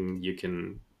meaningful thing you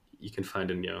can find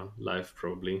in your life,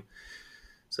 probably.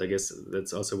 So I guess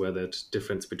that's also where that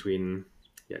difference between,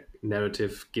 yeah,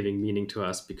 narrative giving meaning to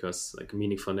us, because like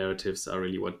meaningful narratives are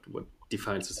really what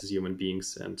defines us as human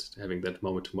beings, and having that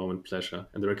moment to moment pleasure.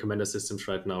 And the recommender systems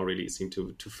right now really seem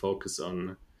to focus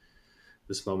on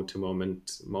this moment to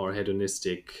moment, more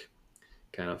hedonistic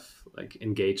kind of like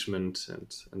engagement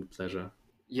and pleasure.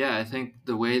 Yeah, I think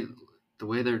the way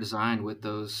they're designed with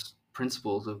those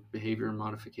principles of behavior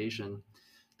modification,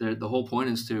 the whole point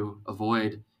is to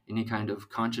avoid any kind of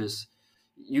conscious.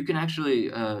 You can actually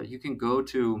you can go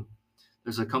to,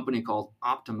 there's a company called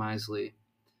Optimizely,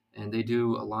 and they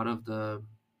do a lot of the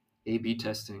A/B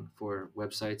testing for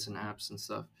websites and apps and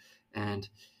stuff. And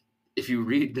if you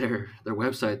read their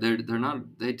website, they're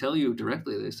not, they tell you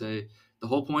directly. They say the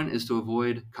whole point is to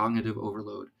avoid cognitive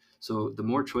overload. So the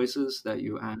more choices that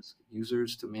you ask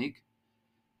users to make,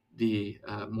 the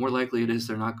more likely it is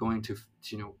they're not going to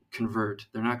convert.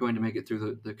 They're not going to make it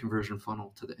through the conversion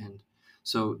funnel to the end.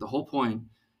 So the whole point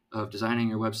of designing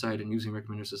your website and using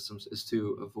recommender systems is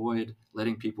to avoid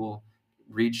letting people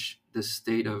reach this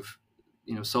state of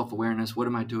self-awareness. What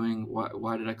am I doing?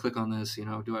 Why did I click on this?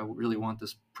 Do I really want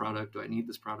this product? Do I need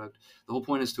this product? The whole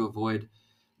point is to avoid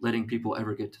letting people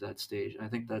ever get to that stage. And I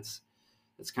think that's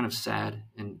kind of sad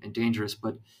and dangerous.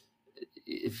 But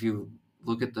if you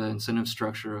look at the incentive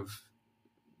structure of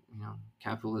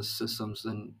capitalist systems,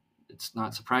 then it's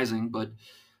not surprising. But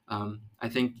I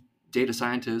think data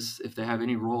scientists, if they have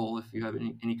any role, if you have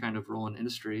any kind of role in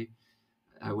industry,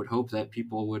 I would hope that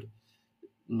people would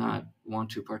not want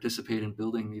to participate in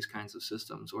building these kinds of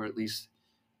systems, or at least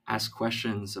ask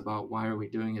questions about why are we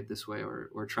doing it this way,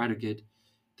 or try to get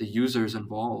the users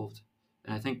involved.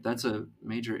 And I think that's a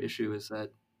major issue, is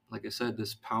that, like I said,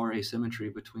 this power asymmetry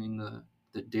between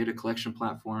the data collection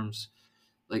platforms,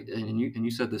 like, and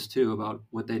you said this too, about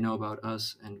what they know about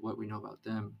us and what we know about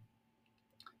them.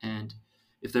 And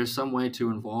if there's some way to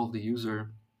involve the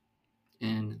user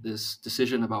in this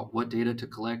decision about what data to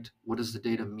collect, what does the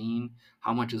data mean,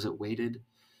 how much is it weighted,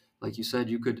 like you said,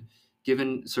 you could,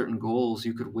 given certain goals,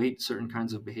 you could weight certain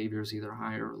kinds of behaviors either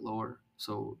higher or lower.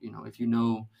 So if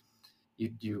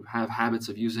you have habits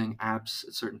of using apps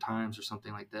at certain times or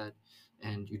something like that,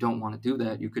 and you don't want to do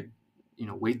that, you could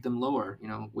weight them lower,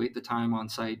 weight the time on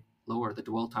site lower, the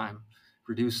dwell time,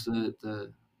 reduce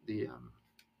the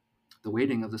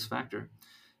weighting of this factor.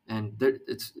 And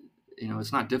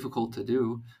it's not difficult to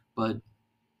do, but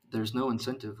there's no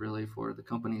incentive really for the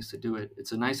companies to do it.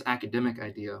 It's a nice academic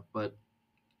idea, but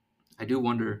I do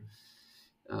wonder,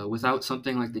 without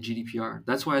something like the GDPR.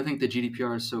 That's why I think the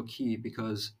GDPR is so key,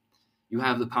 because you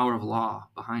have the power of law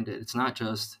behind it. It's not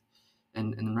just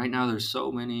And right now there's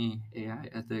so many AI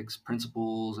ethics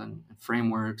principles and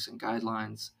frameworks and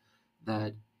guidelines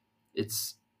that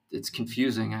it's it's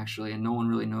confusing actually, and no one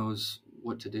really knows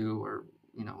what to do, or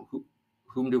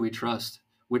whom do we trust,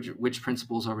 which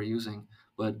principles are we using.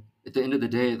 But at the end of the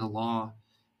day, the law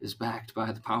is backed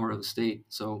by the power of the state.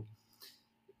 So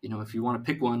if you want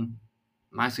to pick one,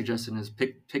 my suggestion is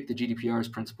pick the GDPR's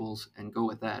principles and go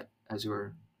with that as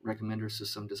your recommender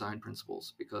system design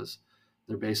principles, because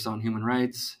they're based on human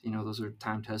rights. Those are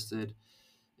time tested.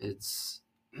 It's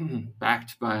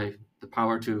backed by the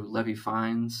power to levy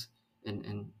fines.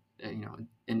 In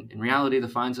reality, the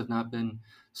fines have not been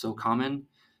so common,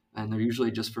 and they're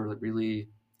usually just for really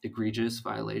egregious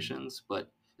violations.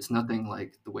 But it's nothing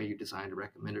like the way you designed a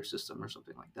recommender system or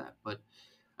something like that. But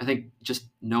I think just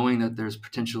knowing that there's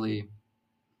potentially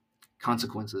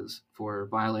consequences for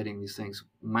violating these things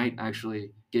might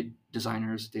actually get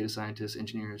designers, data scientists,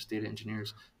 engineers, data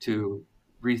engineers to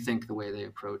rethink the way they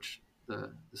approach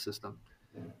the system.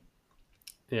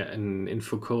 Yeah, and in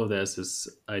Foucault, there's this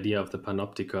idea of the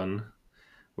panopticon,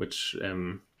 which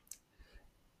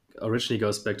originally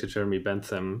goes back to Jeremy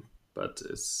Bentham, but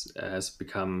has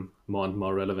become more and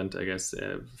more relevant, I guess,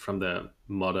 from the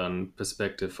modern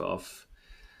perspective of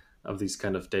these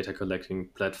kind of data collecting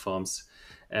platforms.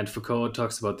 And Foucault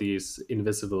talks about these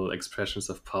invisible expressions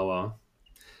of power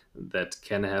that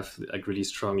can have like really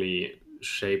strongly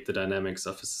shape the dynamics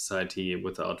of a society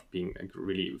without being like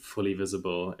really fully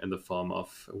visible in the form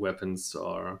of weapons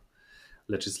or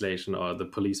legislation or the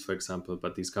police, for example.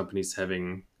 But these companies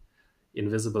having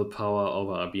invisible power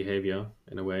over our behavior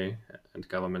in a way, and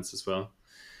governments as well.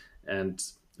 And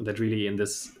that really in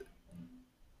this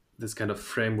kind of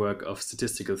framework of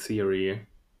statistical theory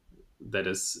that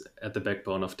is at the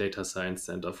backbone of data science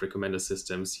and of recommender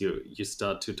systems, you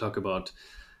start to talk about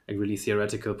like really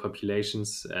theoretical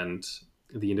populations, and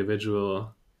the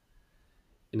individual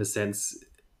in a sense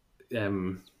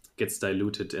gets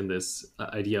diluted in this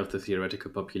idea of the theoretical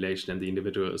population, and the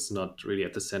individual is not really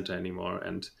at the center anymore.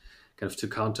 And kind of to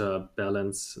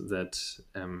counterbalance that,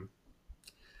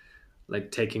 like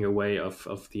taking away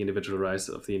of the individual rights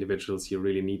of the individuals, you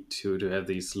really need to have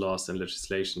these laws and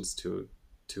legislations to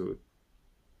to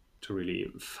really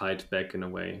fight back in a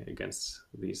way against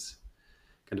these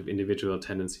kind of individual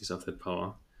tendencies of that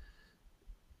power.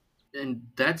 And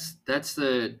that's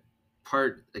the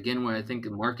part again where I think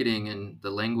marketing and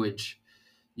the language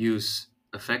use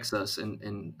affects us.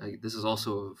 And this is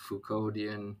also a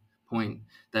Foucauldian point,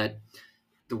 that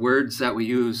the words that we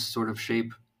use sort of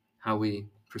shape how we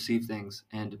perceive things.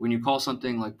 And when you call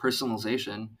something like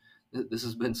personalization, this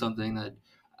has been something that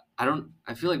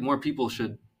I feel like more people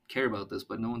should care about this,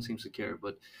 but no one seems to care.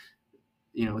 But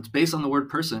it's based on the word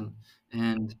person,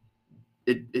 and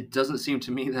it doesn't seem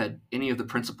to me that any of the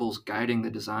principles guiding the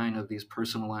design of these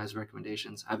personalized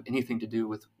recommendations have anything to do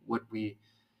with what we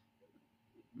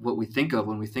think of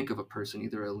when we think of a person,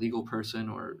 either a legal person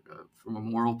or from a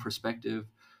moral perspective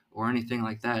or anything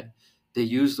like that. They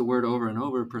use the word over and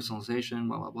over, personalization,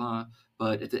 blah, blah, blah.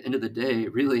 But at the end of the day,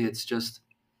 really, it's just,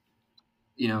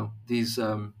 these,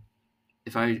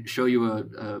 if I show you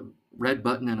a red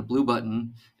button and a blue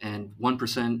button, and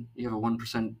 1%, you have a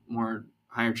 1% more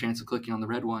higher chance of clicking on the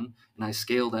red one, and I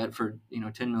scale that for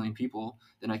 10 million people,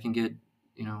 then I can get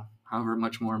however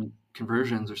much more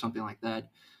conversions or something like that.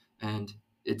 And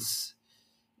it's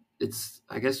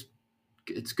I guess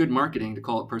it's good marketing to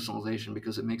call it personalization,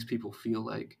 because it makes people feel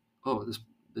like, oh,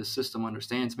 this system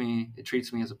understands me, it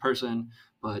treats me as a person.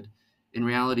 But in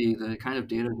reality, the kind of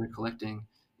data they're collecting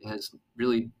has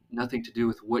really nothing to do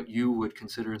with what you would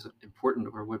consider as important,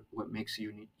 or what makes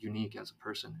you unique as a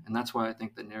person. And that's why I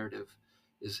think the narrative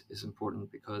is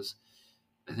important, because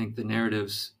I think the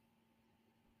narratives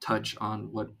touch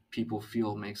on what people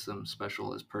feel makes them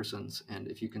special as persons. And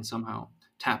if you can somehow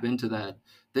tap into that,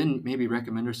 then maybe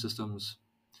recommender systems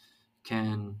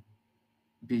can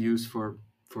be used for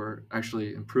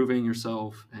actually improving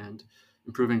yourself and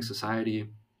improving society.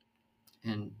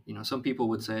 And some people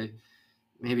would say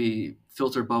maybe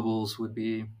filter bubbles would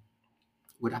be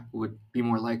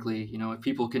more likely. If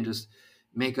people can just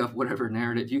make up whatever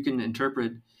narrative, you can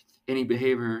interpret any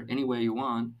behavior any way you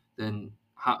want, then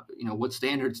how, what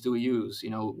standards do we use?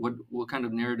 What kind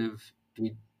of narrative do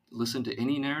we listen to?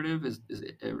 Any narrative? Is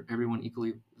everyone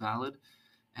equally valid?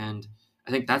 And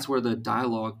I think that's where the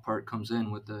dialogue part comes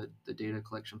in with the data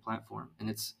collection platform. And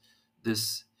it's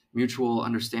this mutual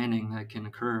understanding that can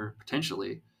occur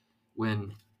potentially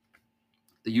when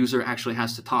the user actually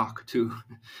has to talk to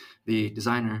the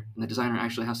designer, and the designer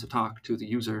actually has to talk to the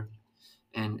user.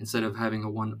 And instead of having a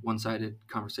one-sided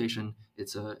conversation,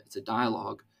 it's a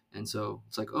dialogue. And so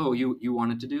it's like, oh, you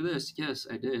wanted to do this? Yes,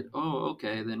 I did. Oh,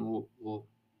 okay, then we'll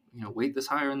weight this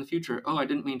higher in the future. Oh, I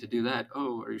didn't mean to do that.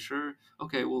 Oh, are you sure?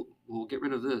 Okay, we'll get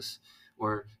rid of this,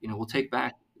 or we'll take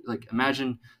back. Like,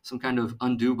 imagine some kind of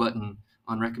undo button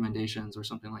on recommendations or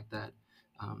something like that.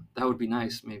 That would be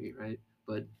nice, maybe, right?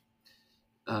 But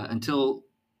until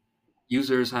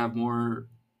users have more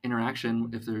interaction,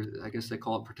 if there's, I guess they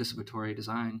call it participatory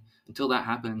design, until that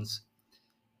happens,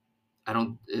 I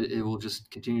don't. It will just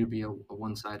continue to be a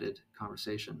one-sided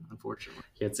conversation, unfortunately.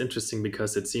 Yeah, it's interesting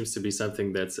because it seems to be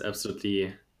something that's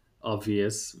absolutely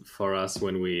obvious for us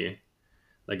when we,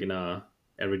 like in our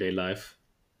everyday life,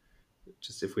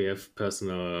 just if we have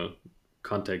personal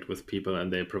contact with people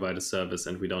and they provide a service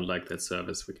and we don't like that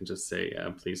service, we can just say, yeah,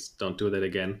 please don't do that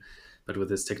again. But with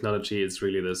this technology, it's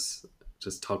really this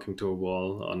just talking to a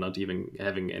wall or not even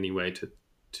having any way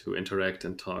to interact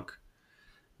and talk.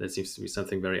 That seems to be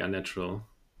something very unnatural.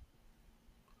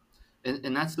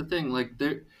 And that's the thing. Like,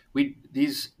 the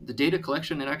data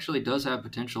collection, it actually does have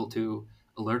potential to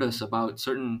alert us about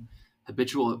certain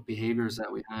habitual behaviors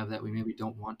that we have that we maybe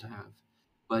don't want to have.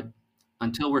 But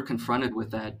until we're confronted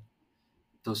with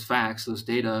those facts, those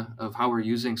data of how we're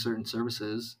using certain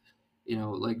services,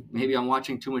 like, maybe I'm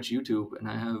watching too much YouTube and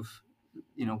I have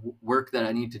work that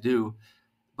I need to do,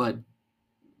 but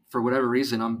for whatever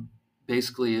reason, I'm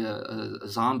basically a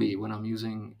zombie when I'm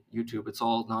using YouTube. It's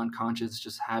all non-conscious,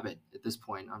 just habit at this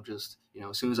point. I'm just,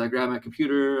 as soon as I grab my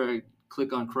computer, I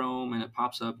click on Chrome and it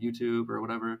pops up YouTube or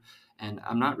whatever, and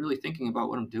I'm not really thinking about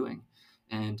what I'm doing.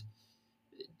 And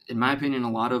in my opinion,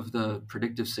 a lot of the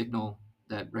predictive signal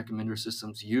that recommender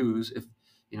systems use,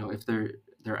 if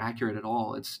they're accurate at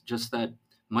all, it's just that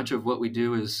much of what we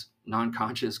do is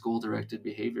non-conscious goal-directed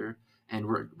behavior, and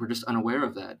we're just unaware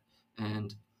of that.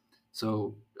 And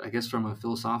so I guess from a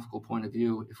philosophical point of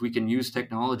view, if we can use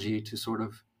technology to sort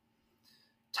of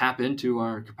tap into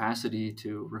our capacity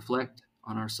to reflect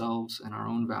on ourselves and our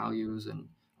own values and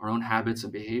our own habits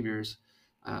and behaviors,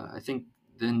 I think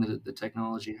then the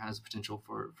technology has potential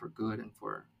for good and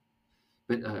for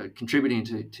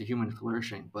contributing to human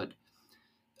flourishing. But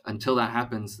until that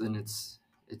happens, then it's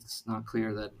not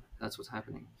clear that that's what's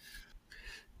happening.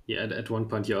 Yeah, at one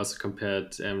point you also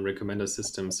compared recommender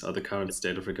systems or the current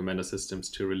state of recommender systems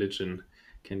to religion.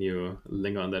 Can you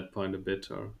linger on that point a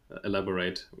bit or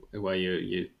elaborate why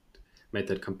you made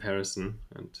that comparison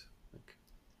and like,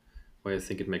 why you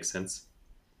think it makes sense?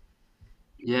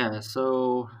 Yeah.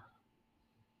 So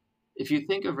if you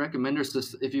think of recommender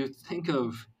system, if you think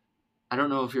of, I don't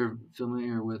know if you're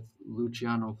familiar with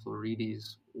Luciano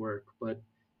Floridi's work, but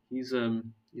he's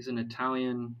an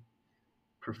Italian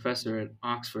professor at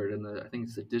Oxford in the, I think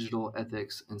it's the Digital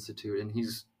Ethics Institute, and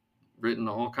he's written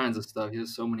all kinds of stuff. He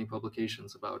has so many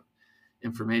publications about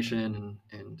information,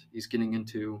 and he's getting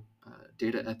into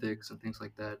data ethics and things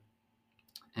like that.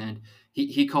 And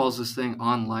he calls this thing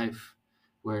on life,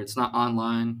 where it's not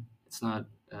online, it's not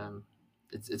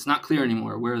it's not clear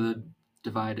anymore where the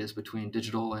divide is between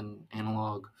digital and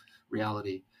analog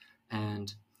reality.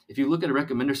 And if you look at a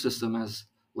recommender system as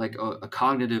like a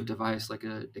cognitive device, like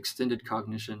an extended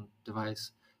cognition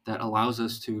device that allows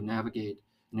us to navigate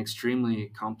an extremely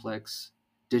complex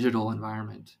digital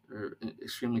environment or an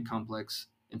extremely complex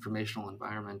informational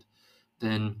environment,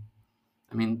 then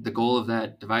I mean, the goal of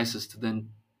that device is to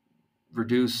then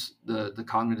reduce the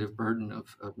cognitive burden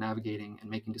of navigating and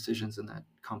making decisions in that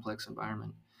complex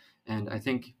environment. And I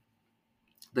think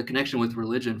the connection with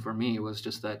religion for me was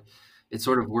just that it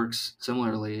sort of works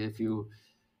similarly. If you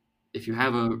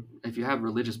have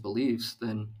religious beliefs,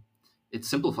 then it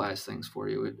simplifies things for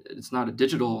you. It's not a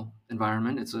digital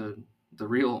environment; it's the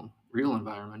real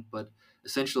environment. But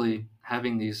essentially,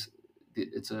 having these,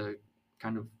 it's a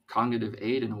kind of cognitive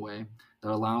aid in a way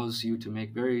that allows you to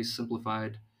make very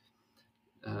simplified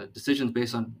decisions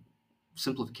based on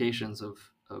simplifications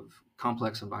of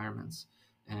complex environments.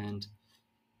 And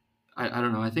I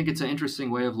don't know. I think it's an interesting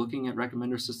way of looking at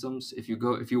recommender systems. If you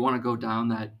want to go down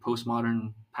that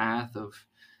postmodern path of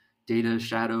data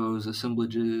shadows,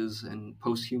 assemblages, and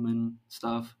post-human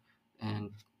stuff,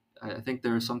 and I think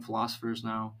there are some philosophers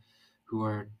now who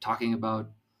are talking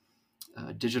about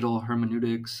digital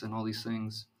hermeneutics and all these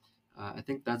things. I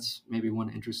think that's maybe one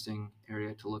interesting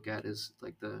area to look at is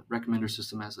like the recommender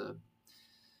system as a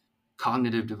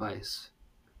cognitive device.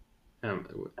 Um,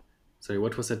 Sorry,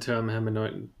 what was the term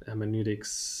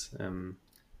hermeneutics?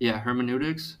 Yeah,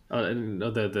 hermeneutics, Oh, no,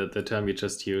 the term you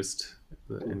just used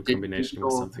in combination with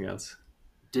digital something else.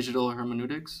 digital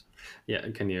hermeneutics. Yeah,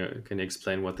 can you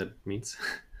explain what that means?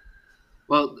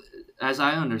 Well, as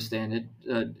I understand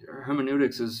it,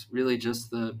 hermeneutics is really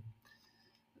just the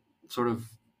sort of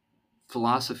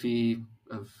philosophy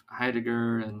of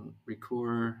Heidegger and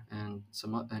Ricoeur and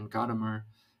Gadamer,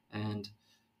 and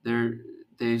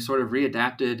they sort of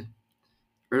readapted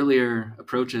earlier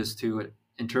approaches to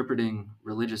interpreting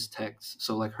religious texts.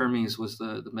 So like Hermes was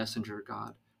the messenger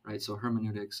god, right? So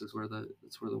hermeneutics is where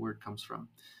that's where the word comes from.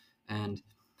 And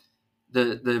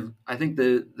the I think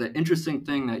the interesting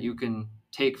thing that you can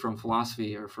take from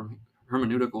philosophy or from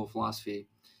hermeneutical philosophy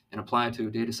and apply it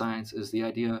to data science is the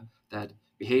idea that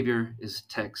behavior is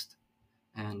text.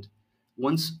 And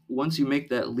once you make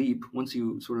that leap, once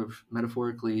you sort of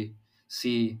metaphorically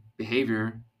see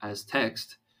behavior as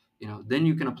text, then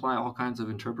you can apply all kinds of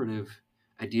interpretive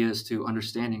ideas to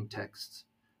understanding texts,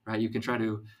 right? You can try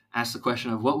to ask the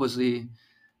question of what was the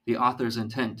author's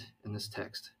intent in this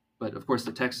text. But of course,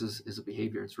 the text is a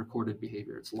behavior. It's recorded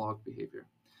behavior. It's logged behavior.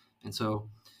 And so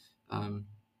um,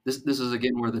 this is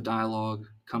again where the dialogue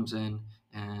comes in.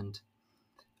 And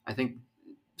I think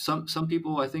some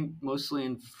people, I think mostly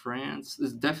in France,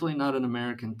 this is definitely not an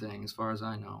American thing as far as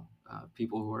I know.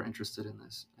 People who are interested in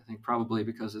this, I think probably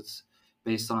because it's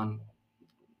based on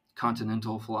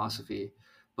continental philosophy.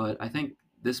 But I think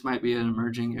this might be an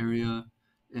emerging area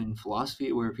in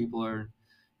philosophy where people are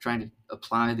trying to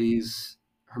apply these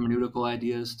hermeneutical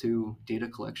ideas to data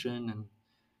collection and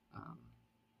um,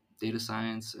 data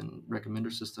science and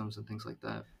recommender systems and things like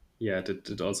that. Yeah,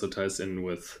 it also ties in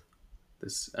with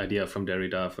this idea from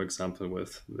Derrida, for example,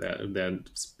 with there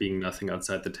being nothing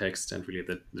outside the text, and really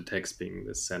the text being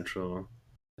the central,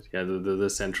 yeah, the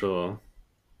central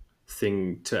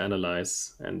thing to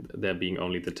analyze, and there being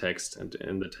only the text, and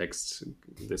in the text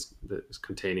this is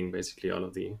containing basically all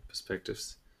of the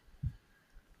perspectives,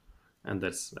 and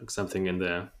that's like something in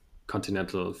the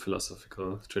continental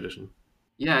philosophical tradition.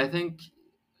 Yeah, I think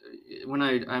when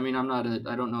I mean,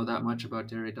 I don't know that much about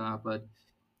Derrida, but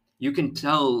you can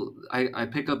tell I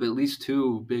pick up at least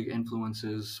two big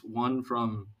influences. One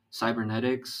from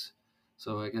cybernetics,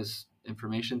 so I guess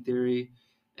information theory,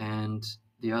 and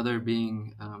the other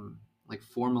being like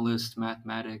formalist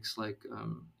mathematics, like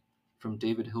from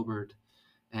David Hilbert.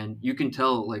 And you can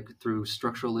tell like through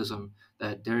structuralism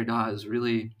that Derrida is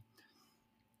really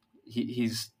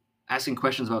he's asking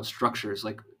questions about structures,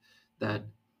 like that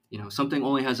something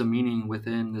only has a meaning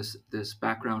within this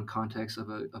background context of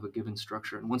a given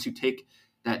structure, and once you take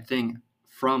that thing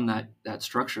from that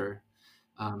structure,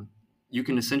 um, you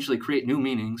can essentially create new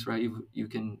meanings, right? You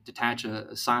can detach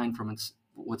a sign from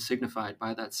what's signified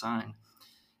by that sign,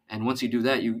 and once you do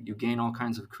that, you gain all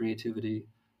kinds of creativity,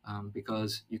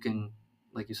 because you can,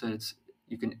 like you said, it's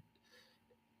you can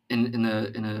in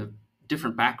a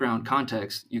different background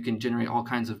context, you can generate all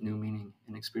kinds of new meaning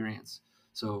and experience.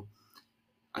 So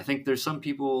I think there's some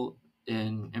people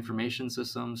in information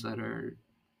systems that are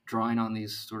drawing on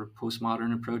these sort of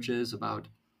postmodern approaches about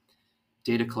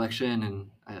data collection,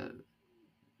 and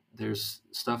there's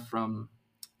stuff from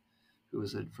who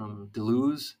is it from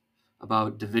Deleuze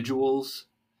about individuals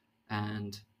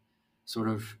and sort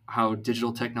of how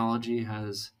digital technology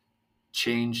has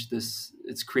changed this.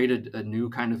 It's created a new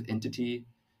kind of entity,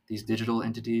 these digital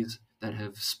entities that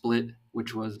have split,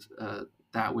 which was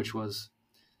that which was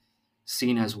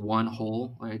seen as one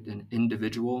whole, right? An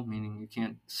individual, meaning you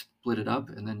can't split it up,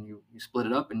 and then you split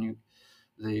it up, and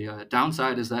the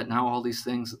downside is that now all these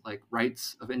things like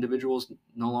rights of individuals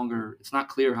no longer, it's not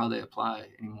clear how they apply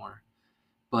anymore.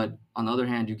 But on the other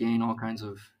hand, you gain all kinds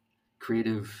of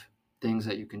creative things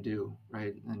that you can do,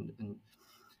 right? And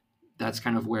that's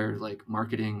kind of where like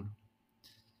marketing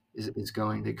is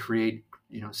going. They create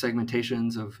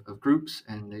segmentations of groups,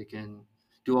 and they can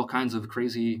do all kinds of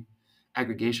crazy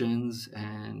aggregations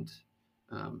and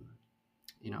um,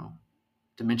 you know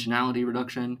dimensionality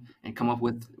reduction, and come up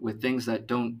with things that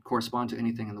don't correspond to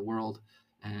anything in the world.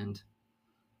 And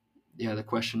yeah, the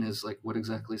question is like, what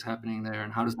exactly is happening there,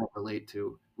 and how does that relate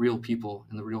to real people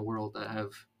in the real world that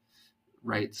have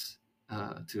rights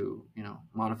to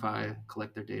modify,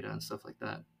 collect their data and stuff like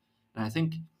that. And I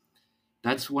think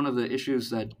that's one of the issues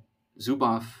that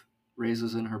Zuboff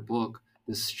raises in her book,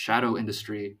 this shadow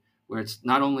industry, where it's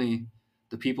not only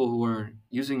the people who are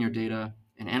using your data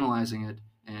and analyzing it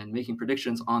and making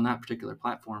predictions on that particular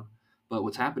platform, but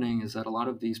what's happening is that a lot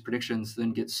of these predictions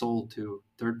then get sold to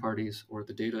third parties, or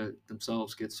the data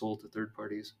themselves get sold to third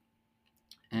parties.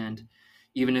 And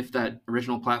even if that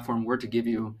original platform were to give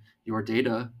you your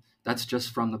data, that's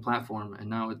just from the platform, and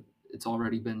now it's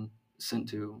already been sent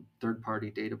to third-party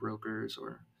data brokers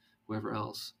or whoever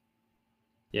else.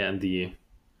 Yeah, and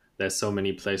there's so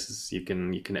many places you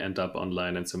can end up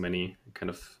online, and so many kind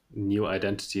of new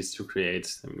identities to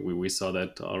create. I mean, we saw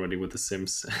that already with The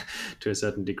Sims to a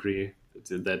certain degree,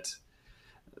 that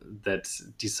that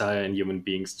desire in human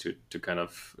beings to kind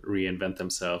of reinvent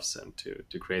themselves and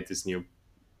to create these new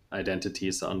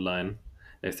identities online.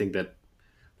 I think that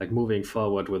like moving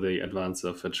forward with the advance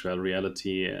of virtual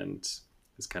reality and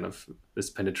this kind of this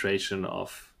penetration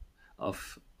of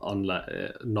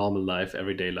online normal life,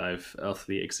 everyday life,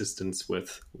 earthly existence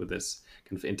with this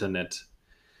kind of internet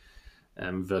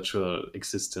virtual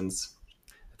existence,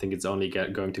 I think it's only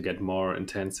going to get more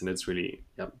intense, and it's really,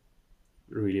 yeah,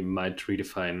 really might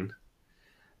redefine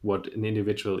what an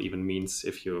individual even means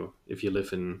if you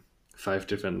live in five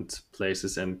different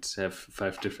places and have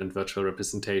five different virtual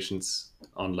representations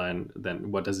online.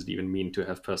 Then what does it even mean to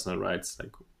have personal rights?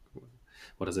 Like,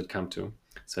 what does it come to?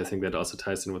 So I think that also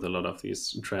ties in with a lot of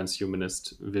these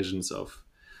transhumanist visions of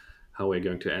how we're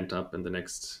going to end up in the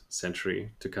next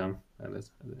century to come. And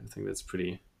I think that's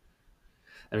pretty,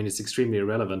 I mean, it's extremely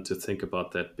relevant to think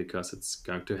about that because it's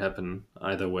going to happen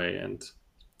either way. And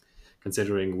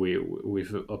considering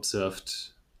we've observed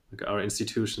like our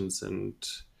institutions and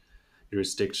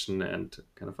jurisdiction and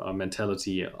kind of our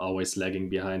mentality always lagging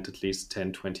behind at least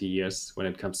 10, 20 years when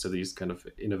it comes to these kind of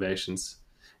innovations,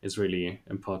 it's really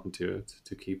important to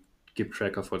keep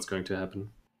track of what's going to happen.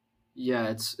 Yeah,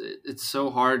 it's so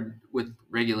hard with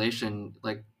regulation,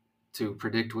 like to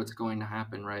predict what's going to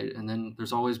happen, right? And then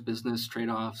there's always business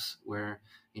trade-offs where,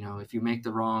 if you make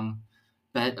the wrong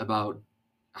bet about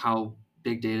how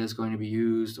big data is going to be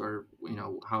used, or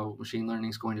how machine learning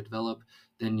is going to develop,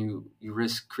 then you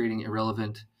risk creating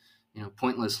irrelevant,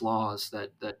 pointless laws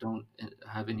that don't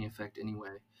have any effect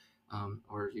anyway,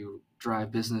 or you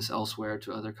drive business elsewhere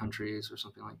to other countries or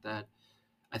something like that.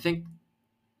 I think,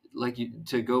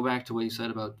 to go back to what you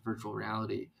said about virtual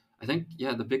reality, I think,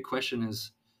 yeah, the big question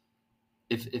is,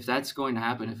 if that's going to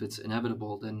happen, if it's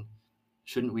inevitable, then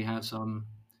shouldn't we have some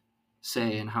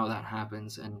say in how that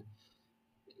happens? And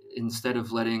instead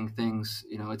of letting things,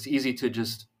 it's easy to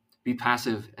just be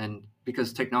passive, and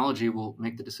because technology will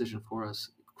make the decision for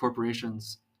us,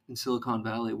 corporations in Silicon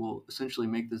Valley will essentially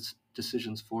make these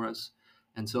decisions for us.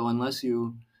 And so unless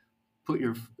you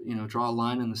draw a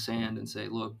line in the sand and say,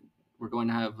 look, we're going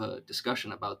to have a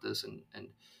discussion about this, and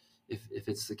if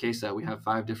it's the case that we have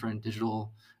five different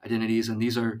digital identities, and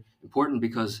these are important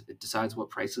because it decides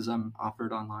what prices I'm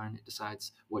offered online, it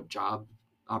decides what job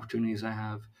opportunities I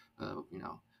have,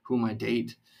 whom I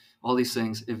date, all these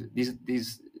things. If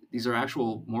these are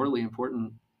actual morally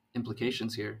important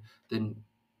implications here, then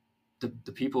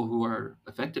the people who are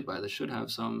affected by this should have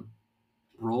some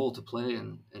role to play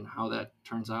in how that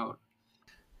turns out.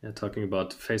 Yeah, talking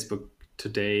about Facebook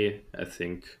today, I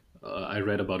think I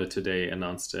read about it today,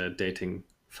 announced a dating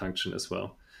function as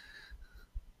well.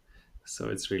 So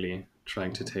it's really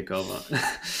trying to take over.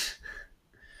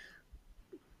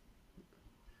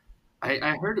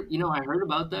 I heard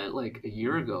about that like a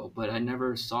year ago, but I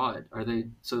never saw it. Are they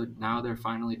so now they're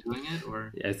finally doing it,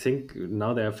 or? I think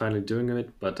now they are finally doing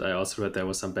it, but I also read there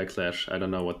was some backlash. I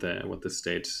don't know what the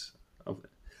state of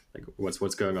like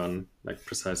what's going on like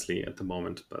precisely at the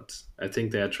moment, but I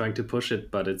think they are trying to push it,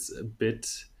 but it's a bit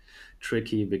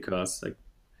tricky because like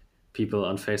people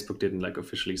on Facebook didn't like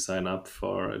officially sign up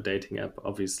for a dating app,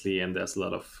 obviously, and there's a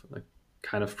lot of like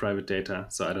kind of private data.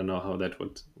 So I don't know how that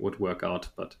would work out,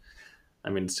 but I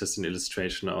mean it's just an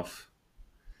illustration of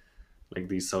like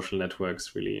these social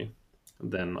networks really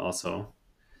then also.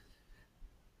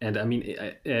 And I mean,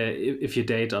 if you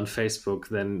date on Facebook,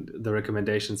 then the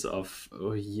recommendations of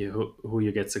who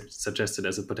you get suggested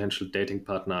as a potential dating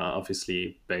partner are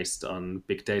obviously based on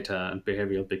big data and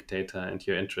behavioral big data and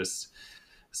your interests.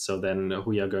 So then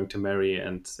who you're going to marry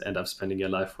and end up spending your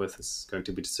life with is going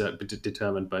to be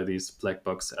determined by these black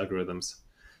box algorithms.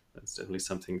 That's definitely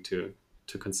something to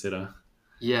consider.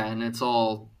 Yeah, and it's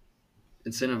all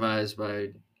incentivized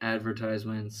by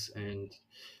advertisements, and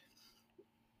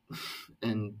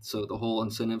so the whole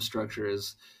incentive structure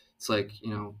is, it's like,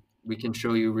 we can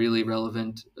show you really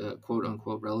relevant, quote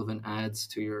unquote relevant ads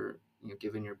to your,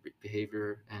 given your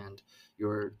behavior and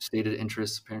your stated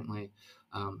interests apparently,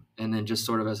 and then just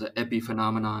sort of as an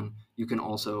epiphenomenon, you can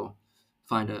also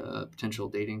find a potential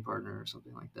dating partner or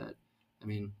something like that. I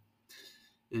mean,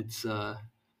 it's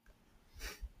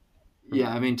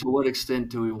yeah, I mean, to what extent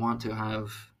do we want to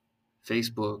have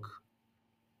Facebook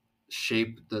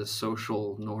shape the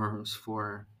social norms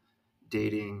for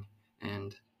dating?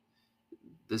 And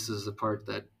this is the part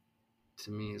that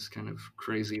to me is kind of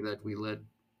crazy, that we let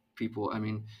people, I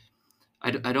mean,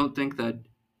 I don't think that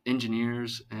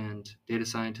engineers and data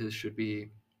scientists should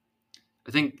be,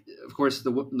 I think, of course,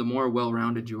 the more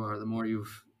well-rounded you are, the more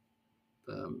you've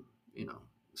um, you know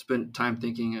spent time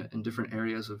thinking in different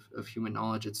areas of human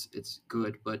knowledge, it's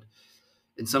good. But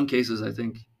in some cases, I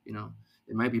think,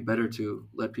 it might be better to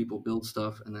let people build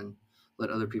stuff and then let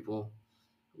other people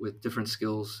with different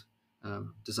skills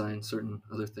design certain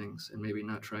other things, and maybe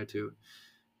not try to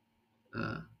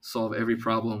solve every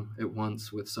problem at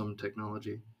once with some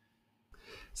technology.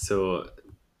 So,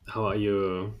 how are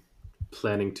you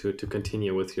planning to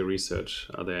continue with your research?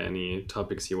 Are there any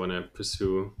topics you want to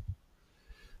pursue,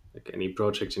 like any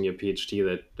project in your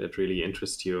PhD that really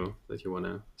interests you that you want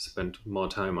to spend more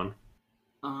time on?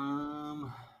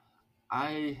 Um,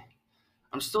 I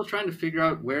I'm still trying to figure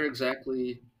out where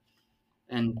exactly,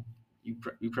 and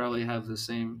you probably have the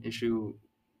same issue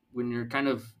when you're kind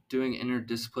of doing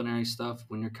interdisciplinary stuff.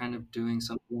 When you're kind of doing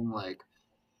something like,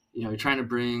 you're trying to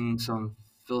bring some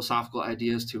philosophical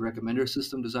ideas to recommender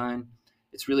system design.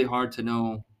 It's really hard to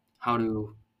know how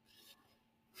to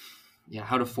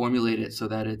how to formulate it so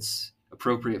that it's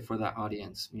appropriate for that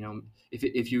audience.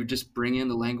 If you just bring in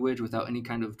the language without any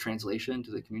kind of translation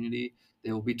to the community,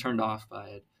 they will be turned off by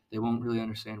it. They won't really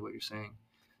understand what you're saying.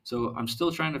 So I'm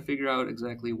still trying to figure out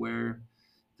exactly where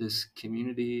this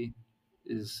community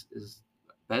is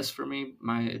best for me.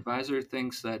 My advisor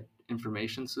thinks that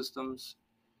information systems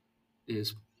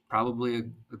is probably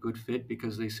a good fit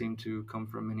because they seem to come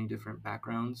from many different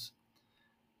backgrounds.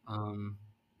 Um,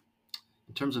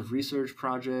 in terms of research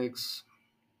projects,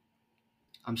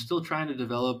 I'm still trying to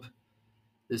develop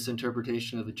this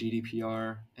interpretation of the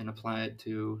GDPR and apply it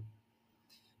to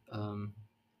um,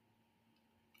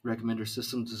 recommender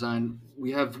system design.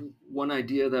 We have one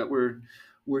idea that we're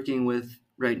working with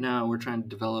right now. We're trying to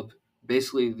develop.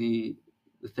 Basically,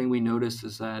 the thing we noticed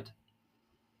is that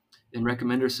in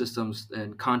recommender systems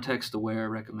and context aware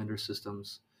recommender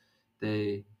systems,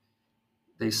 they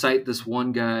they cite this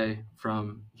one guy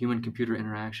from human computer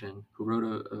interaction who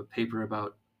wrote a paper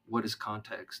about what is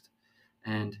context.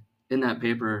 And in that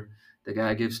paper, the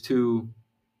guy gives two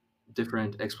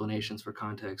different explanations for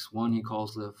context. One he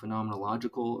calls the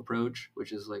phenomenological approach,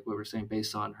 which is like what we're saying,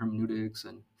 based on hermeneutics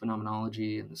and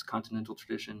phenomenology and this continental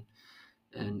tradition.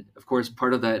 And of course,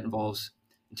 part of that involves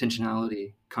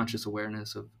intentionality, conscious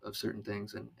awareness of certain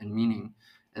things and meaning.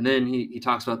 And then he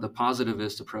talks about the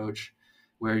positivist approach,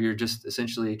 where you're just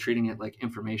essentially treating it like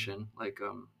information, like,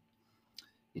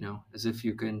 as if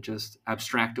you can just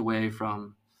abstract away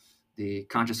from the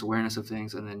conscious awareness of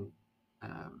things and then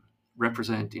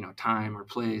represent, time or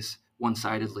place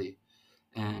one-sidedly.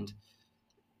 And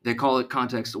they call it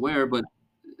context aware, but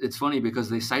it's funny because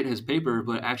they cite his paper,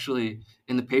 but actually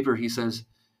in the paper he says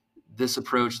this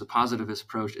approach, the positivist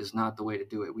approach, is not the way to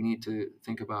do it. We need to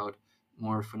think about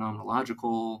more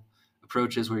phenomenological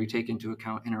approaches where you take into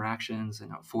account interactions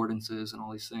and affordances and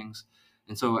all these things.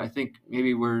 And so I think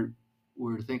maybe we're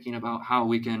thinking about how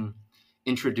we can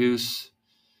introduce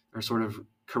or sort of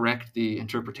correct the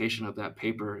interpretation of that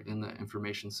paper in the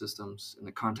information systems, in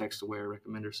the context aware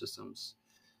recommender systems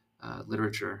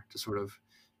literature, to sort of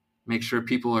make sure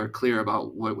people are clear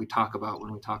about what we talk about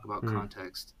when we talk about Hmm.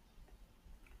 context.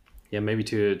 Yeah, maybe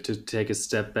to take a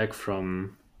step back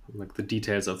from like the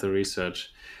details of the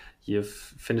research. You've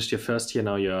finished your first year,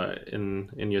 now you're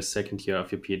in your second year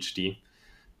of your PhD.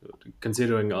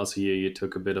 Considering also you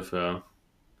took a bit of a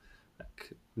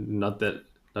like not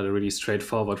a really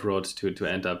straightforward road to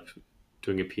end up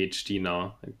doing a PhD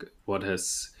now. Like what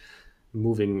has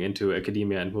moving into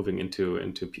academia and moving into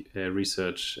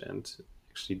research and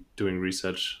actually doing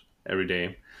research every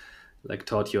day like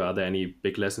taught you? Are there any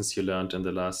big lessons you learned in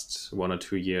the last 1 or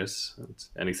 2 years, and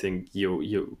anything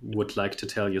you would like to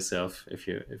tell yourself if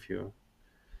you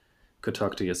could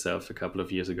talk to yourself a couple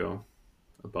of years ago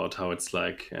about how it's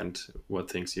like and what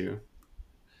things you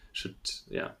should,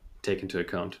 yeah, take into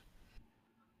account?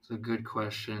 It's a good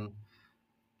question.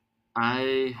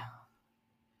 I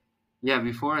Yeah,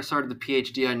 before I started the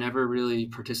PhD, I never really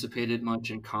participated much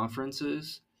in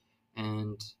conferences,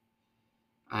 and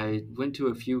I went to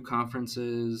a few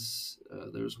conferences.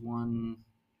 There's one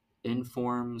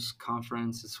Informs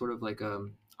conference. It's sort of like a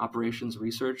operations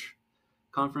research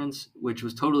conference, which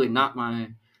was totally not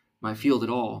my field at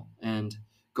all. And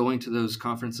going to those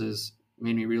conferences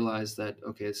made me realize that,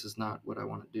 okay, this is not what I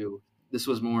want to do. This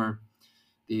was more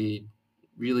the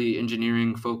really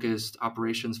engineering focused,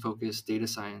 operations focused, data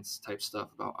science type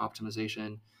stuff about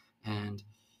optimization, and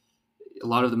a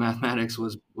lot of the mathematics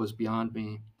was beyond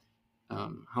me.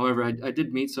 However, I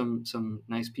did meet some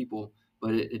nice people,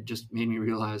 but it just made me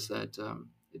realize that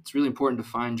it's really important to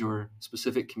find your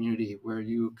specific community where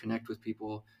you connect with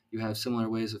people. You have similar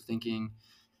ways of thinking.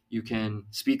 You can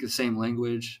speak the same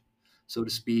language, so to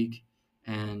speak,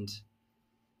 and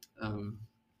um,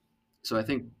 so I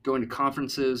think going to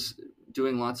conferences,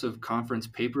 doing lots of conference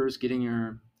papers, getting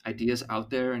your ideas out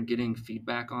there, and getting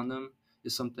feedback on them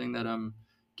is something that I'm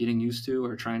getting used to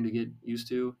or trying to get used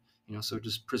to. So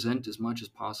just present as much as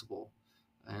possible,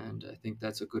 and I think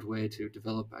that's a good way to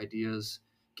develop ideas,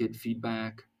 get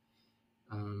feedback,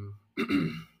 um,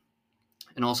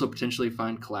 and also potentially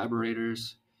find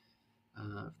collaborators.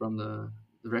 From the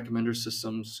Recommender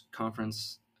Systems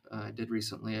conference I did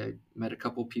recently, I met a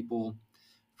couple people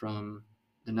from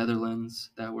the Netherlands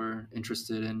that were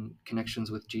interested in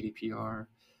connections with GDPR.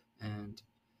 And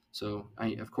so,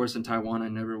 of course, in Taiwan, I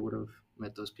never would have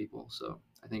met those people. So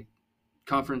I think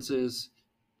conferences,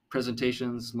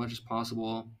 presentations, as much as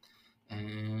possible.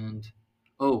 And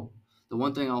oh, the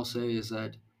one thing I'll say is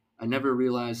that I never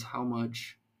realized how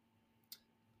much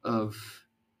of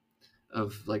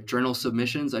like journal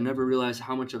submissions, I never realized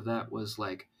how much of that was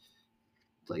like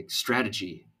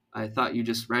strategy. I thought you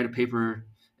just write a paper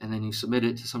and then you submit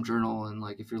it to some journal, and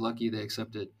like if you're lucky they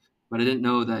accept it. But I didn't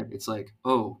know that it's like,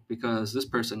 oh, because this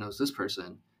person knows this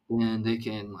person, then they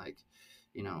can like,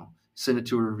 send it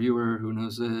to a reviewer who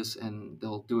knows this and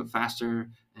they'll do it faster.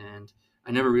 And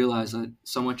I never realized that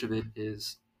so much of it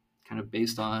is kind of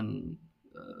based on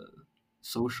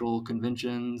social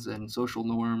conventions and social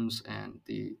norms, and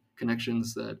the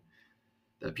connections that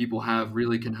people have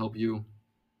really can help you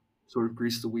sort of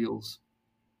grease the wheels.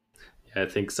 Yeah, I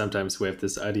think sometimes we have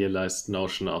this idealized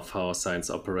notion of how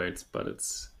science operates, but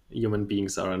it's human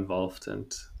beings are involved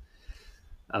and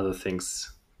other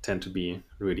things tend to be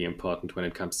really important when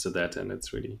it comes to that, and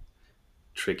it's really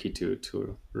tricky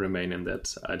to remain in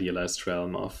that idealized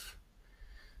realm of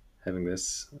having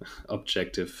this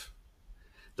objective,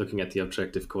 looking at the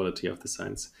objective quality of the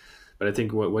science. But I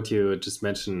think what you just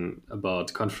mentioned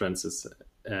about conferences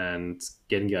and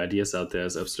getting your ideas out there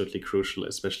is absolutely crucial,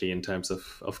 especially in times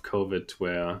of COVID,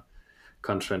 where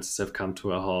conferences have come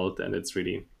to a halt and it's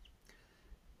really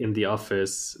in the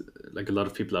office. Like a lot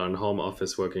of people are in home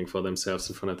office working for themselves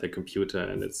in front of their computer,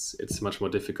 and it's much more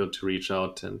difficult to reach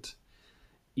out and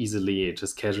easily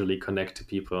just casually connect to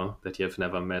people that you have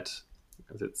never met.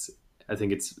 It's I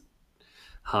think it's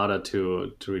harder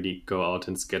to really go out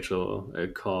and schedule a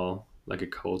call, like a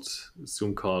cold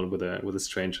Zoom call with a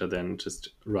stranger, than just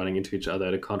running into each other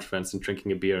at a conference and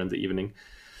drinking a beer in the evening.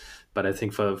 But I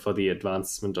think for the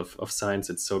advancement of science,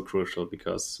 it's so crucial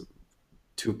because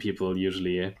two people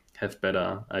usually have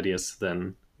better ideas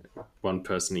than one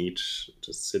person each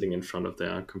just sitting in front of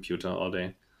their computer all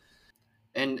day.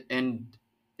 And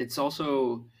it's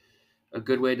also a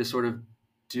good way to sort of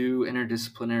do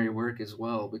interdisciplinary work as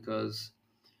well, because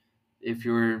if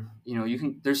you're, you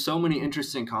can, there's so many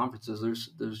interesting conferences,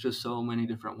 there's just so many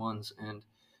different ones. And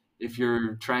if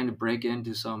you're trying to break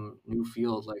into some new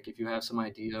field, like if you have some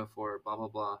idea for blah blah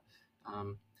blah,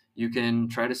 um, you can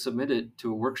try to submit it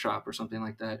to a workshop or something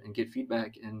like that and get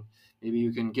feedback, and maybe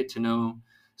you can get to know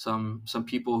some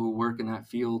people who work in that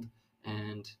field.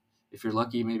 And if you're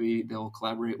lucky, maybe they'll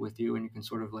collaborate with you, and you can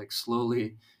sort of like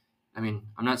slowly, I mean,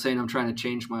 I'm not saying I'm trying to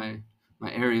change my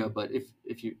area, but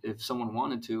if someone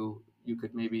wanted to, you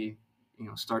could maybe,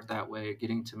 start that way,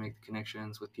 getting to make the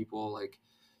connections with people. Like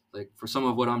for some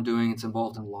of what I'm doing, it's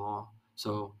involved in law.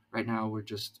 So right now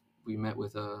we met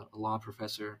with a law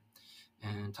professor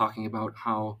and talking about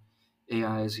how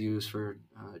AI is used for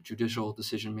judicial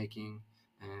decision making.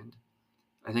 And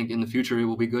I think in the future it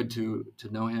will be good to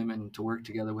know him and to work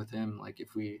together with him. Like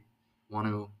if we want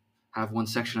to have one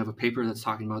section of a paper that's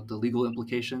talking about the legal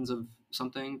implications of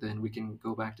something, then we can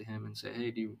go back to him and say,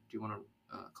 hey, do you want to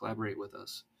collaborate with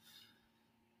us?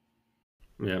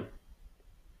 Yeah,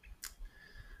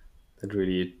 that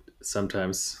really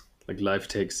sometimes like life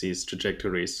takes these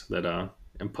trajectories that are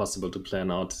impossible to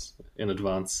plan out in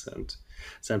advance, and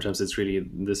sometimes it's really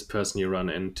this person you run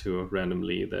into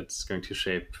randomly that's going to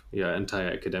shape your entire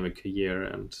academic year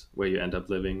and where you end up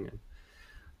living.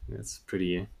 And it's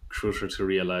pretty crucial to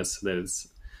realize that it's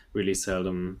really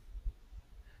seldom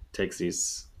takes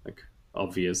these like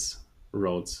obvious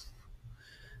roads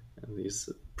and these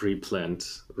pre-planned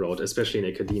road, especially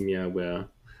in academia, where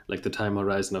like the time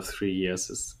horizon of 3 years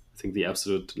is, I think, the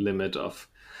absolute limit of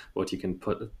what you can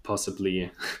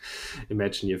possibly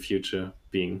imagine your future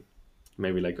being.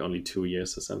 Maybe like only 2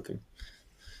 years or something.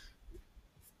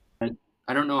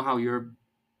 I don't know how your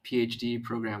PhD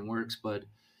program works, but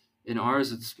in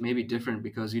ours it's maybe different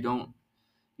because you don't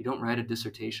write a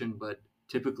dissertation, but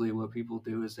typically what people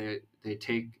do is they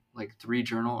take like three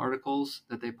journal articles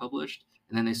that they published,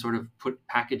 and then they sort of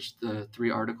package the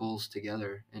three articles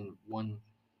together in one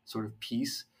sort of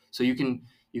piece. So you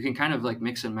can kind of like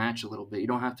mix and match a little bit. You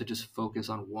don't have to just focus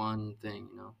on one thing.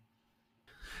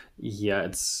 Yeah,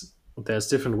 it's there's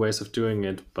different ways of doing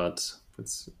it, but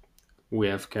it's we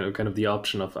have kind of the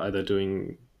option of either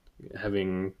doing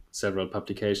having several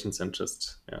publications and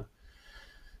just, yeah,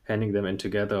 handing them in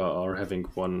together or having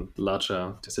one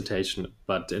larger dissertation.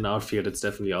 But in our field, it's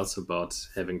definitely also about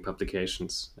having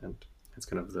publications, and it's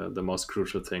kind of the most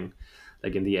crucial thing.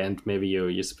 Like in the end, maybe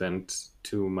you spend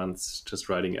 2 months just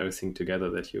writing everything together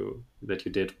that you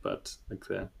did, but like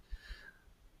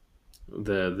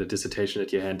the dissertation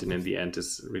that you hand in the end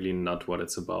is really not what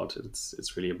it's about.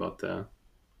 It's really about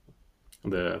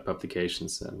the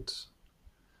publications and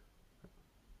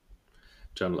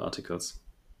journal articles.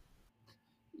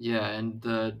 Yeah, and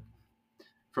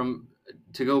from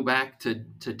to go back to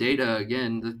data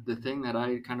again, the thing that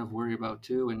I kind of worry about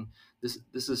too, and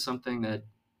this is something that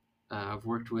I've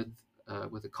worked with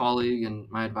a colleague and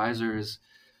my advisor, is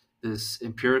this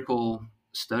empirical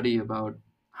study about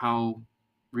how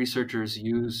researchers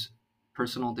use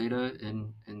personal data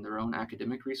in their own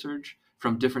academic research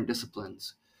from different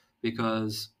disciplines.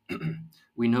 Because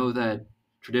we know that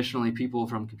traditionally people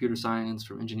from computer science,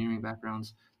 from engineering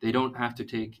backgrounds, they don't have to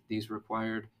take these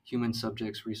required human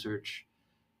subjects research,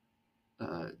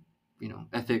 uh,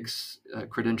 ethics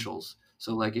credentials.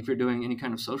 So, like, if you're doing any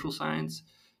kind of social science,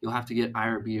 you'll have to get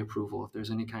IRB approval if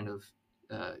there's any kind of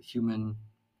human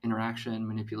interaction,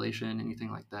 manipulation,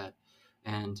 anything like that.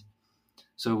 And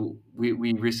so we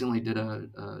recently did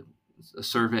a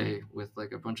survey with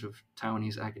like a bunch of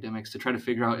Taiwanese academics to try to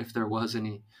figure out if there was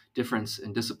any difference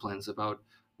in disciplines about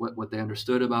what they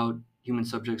understood about human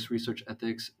subjects research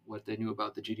ethics, what they knew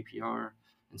about the GDPR,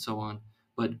 and so on.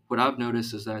 But what I've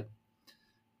noticed is that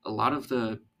a lot of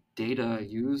the data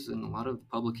used in a lot of the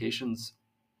publications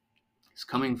is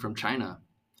coming from China.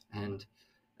 And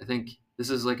I think this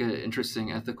is like an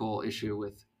interesting ethical issue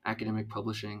with academic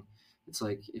publishing. It's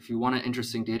like if you want an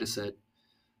interesting data set,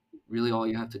 really all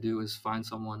you have to do is find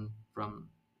someone from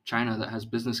China that has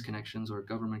business connections or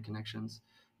government connections,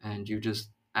 and you just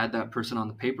add that person on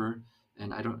the paper.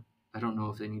 And I don't know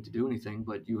if they need to do anything,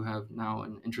 but you have now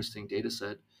an interesting data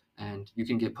set, and you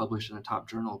can get published in a top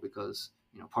journal because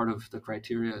part of the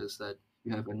criteria is that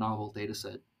you have a novel data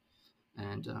set.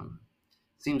 And it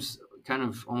seems kind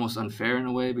of almost unfair in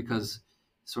a way because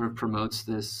it sort of promotes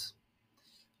this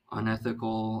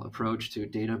unethical approach to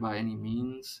data by any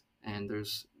means. And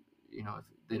there's, if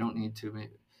they don't need to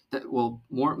make that. Well,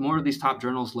 more of these top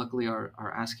journals luckily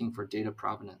are asking for data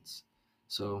provenance.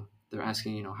 So they're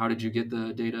asking, how did you get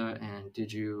the data, and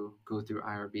did you go through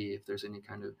IRB if there's any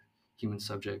kind of human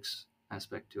subjects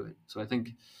aspect to it. So I think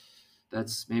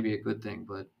that's maybe a good thing.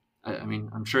 But I mean,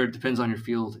 I'm sure it depends on your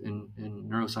field. In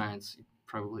neuroscience, you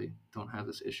probably don't have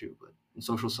this issue, but in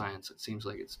social science, it seems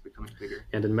like it's becoming bigger.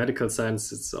 And in medical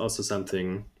science, it's also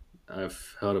something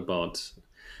I've heard about,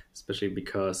 especially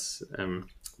because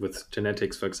with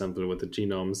genetics, for example, with the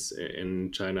genomes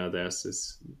in China, there's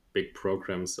this big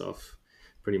programs of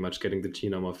pretty much getting the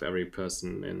genome of every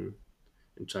person in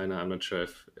China. I'm not sure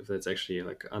if that's actually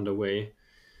like underway,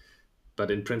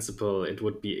 but in principle, it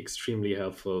would be extremely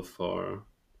helpful for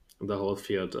the whole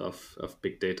field of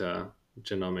big data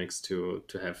genomics to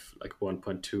have like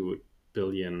 1.2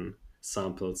 billion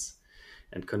samples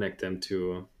and connect them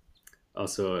to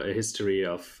also a history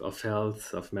of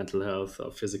health, of mental health,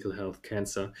 of physical health,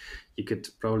 cancer. You could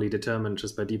probably determine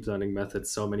just by deep learning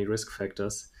methods so many risk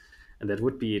factors. And that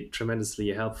would be tremendously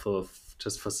helpful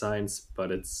just for science.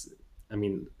 But I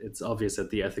mean, it's obvious that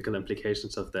the ethical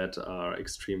implications of that are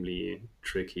extremely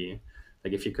tricky.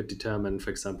 Like if you could determine,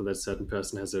 for example, that a certain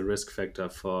person has a risk factor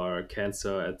for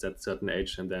cancer at that certain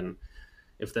age, and then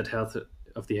if that health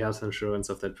of the health insurance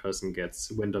of that person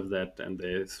gets wind of that and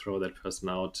they throw that person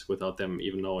out without them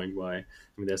even knowing why. I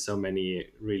mean, there's so many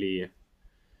really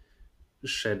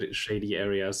shady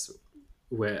areas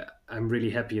where I'm really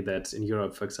happy that in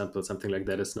Europe, for example, something like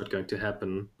that is not going to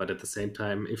happen. But at the same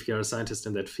time, if you're a scientist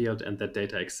in that field and that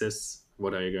data exists,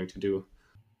 what are you going to do?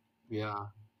 Yeah,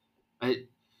 I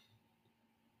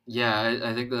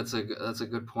I think that's a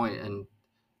good point. And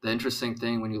the interesting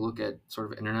thing when you look at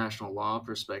sort of international law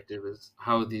perspective is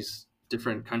how these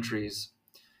different countries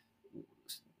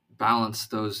balance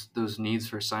those needs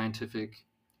for scientific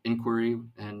inquiry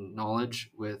and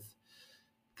knowledge with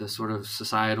the sort of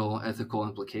societal ethical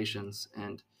implications.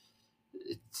 And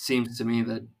it seems to me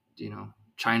that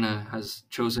China has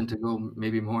chosen to go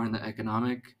maybe more in the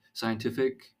economic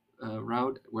scientific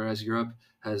route, whereas Europe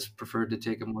has preferred to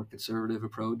take a more conservative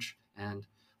approach and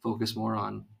focus more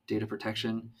on data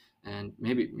protection. And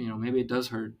maybe it does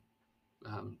hurt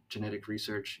genetic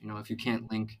research. If you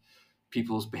can't link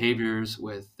people's behaviors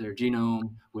with their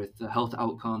genome, with the health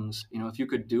outcomes, if you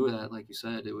could do that, like you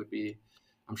said, it would be.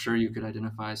 I'm sure you could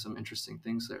identify some interesting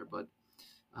things there. But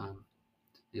um,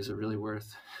 is it really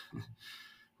worth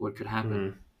what could happen?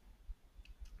 Mm,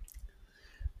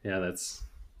 yeah, that's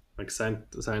like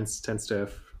science tends to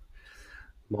have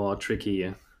more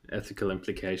tricky ethical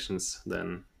implications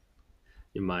than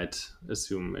you might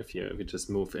assume if you just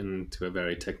move into a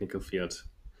very technical field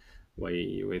where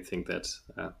we think that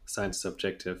science is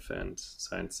objective and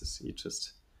science is you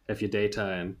just have your data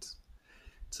and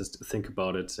just think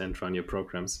about it and run your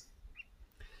programs.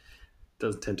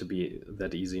 Doesn't tend to be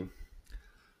that easy.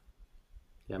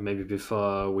 Yeah, maybe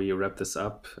before we wrap this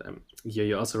up,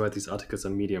 you also write these articles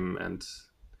on Medium and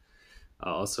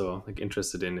are also like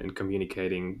interested in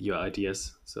communicating your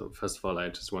ideas. So first of all, I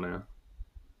just want to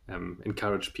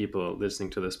encourage people listening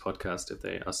to this podcast, if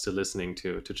they are still listening,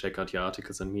 to check out your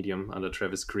articles on Medium under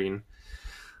Travis Greene,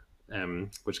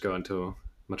 which go into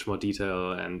much more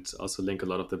detail and also link a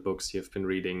lot of the books you've been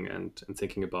reading and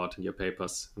thinking about in your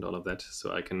papers and all of that.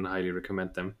 So I can highly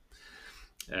recommend them.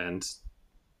 And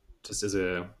just as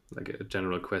a like a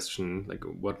general question, like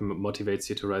what motivates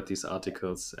you to write these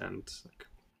articles and like,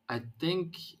 I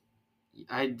think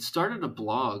I started a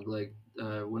blog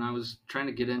when I was trying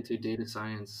to get into data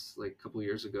science like a couple of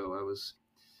years ago. I was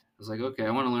like, okay,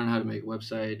 I want to learn how to make a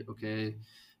website. Okay,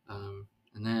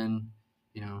 and then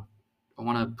you know I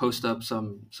want to post up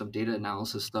some data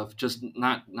analysis stuff, just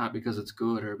not because it's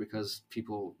good or because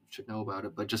people should know about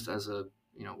it, but just as a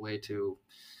way to,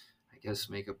 I guess,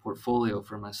 make a portfolio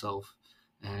for myself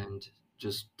and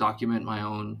just document my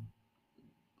own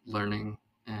learning.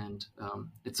 And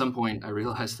at some point, I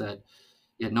realized that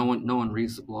no one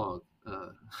reads the blog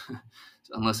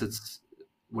unless it's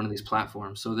one of these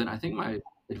platforms. So then I think my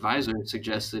advisor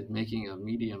suggested making a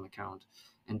Medium account,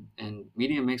 and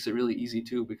Medium makes it really easy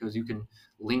too because you can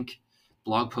link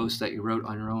blog posts that you wrote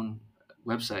on your own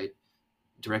website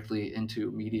directly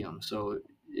into Medium. So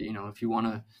if you want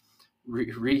to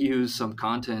reuse some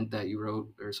content that you wrote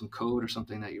or some code or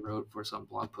something that you wrote for some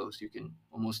blog post, you can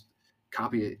almost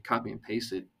copy and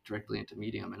paste it directly into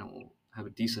Medium, and it will have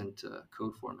a decent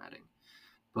code formatting.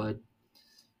 But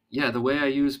yeah, the way I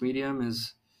use Medium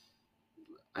is,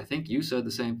 I think you said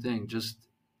the same thing, just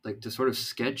like to sort of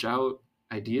sketch out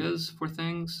ideas for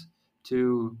things,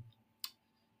 to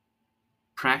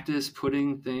practice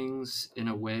putting things in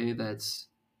a way that's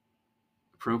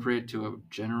appropriate to a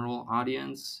general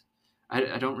audience.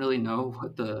 I don't really know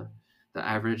what the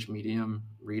average Medium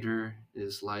reader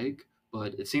is like,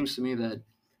 but it seems to me that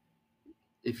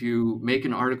if you make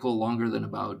an article longer than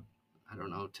about, I don't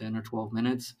know, 10 or 12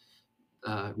 minutes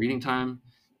reading time,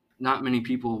 not many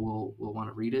people will want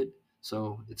to read it.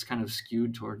 So it's kind of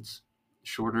skewed towards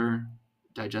shorter,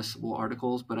 digestible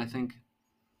articles. But I think,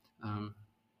 um,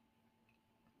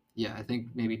 yeah, I think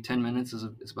maybe 10 minutes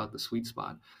is about the sweet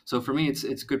spot. So for me,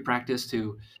 it's good practice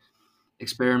to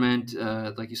experiment,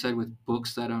 like you said, with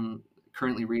books that I'm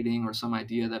currently reading or some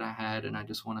idea that I had, and I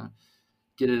just want to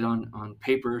get it on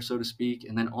paper, so to speak.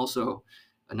 And then also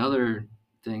another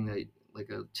thing that, like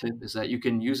a tip, is that you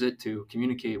can use it to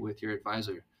communicate with your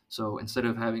advisor. So instead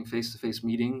of having face-to-face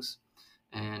meetings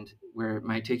and where it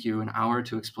might take you an hour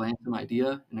to explain some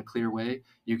idea in a clear way,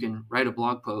 you can write a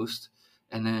blog post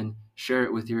and then share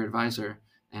it with your advisor,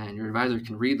 and your advisor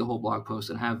can read the whole blog post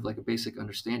and have like a basic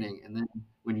understanding. And then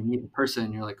when you meet in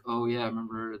person, you're like, oh yeah, I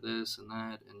remember this and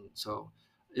that. And so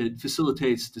it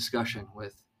facilitates discussion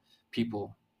with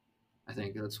people. I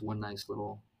think that's one nice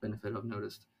little benefit I've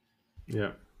noticed.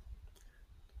 yeah,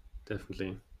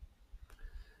 definitely.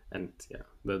 And yeah,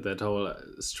 that whole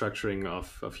structuring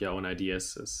of your own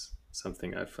ideas is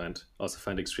something I find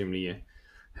extremely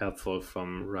helpful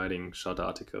from writing short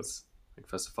articles. Like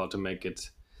first of all, to make it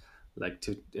like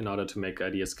to in order to make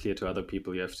ideas clear to other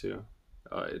people, you have to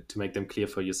make them clear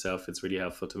for yourself. It's really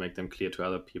helpful to make them clear to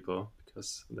other people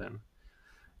because then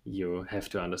you have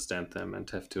to understand them and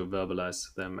have to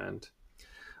verbalize them. And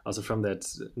also from that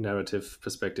narrative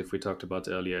perspective we talked about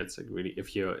earlier, it's like really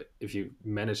if you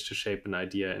manage to shape an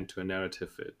idea into a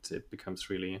narrative, it becomes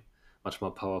really much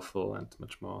more powerful and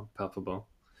much more palpable.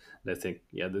 And I think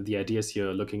yeah, the ideas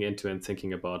you're looking into and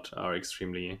thinking about are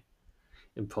extremely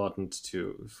important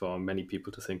to for many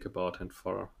people to think about and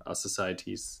for our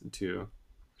societies to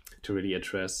really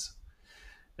address,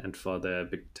 and for the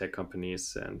big tech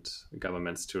companies and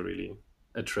governments to really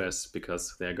address,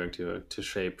 because they're going to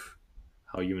shape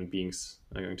how human beings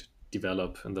are going to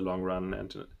develop in the long run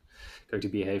and going to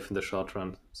behave in the short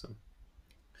run. So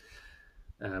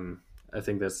um, I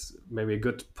think that's maybe a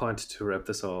good point to wrap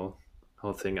this whole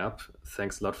thing up.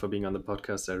 Thanks a lot for being on the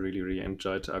podcast. I really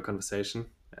enjoyed our conversation,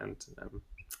 and I'm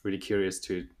really curious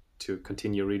to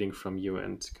continue reading from you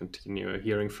and continue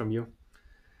hearing from you.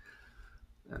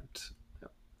 And yeah,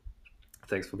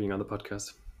 thanks for being on the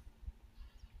podcast.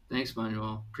 Thanks,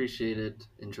 Manuel. Appreciate it.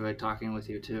 Enjoyed talking with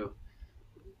you too.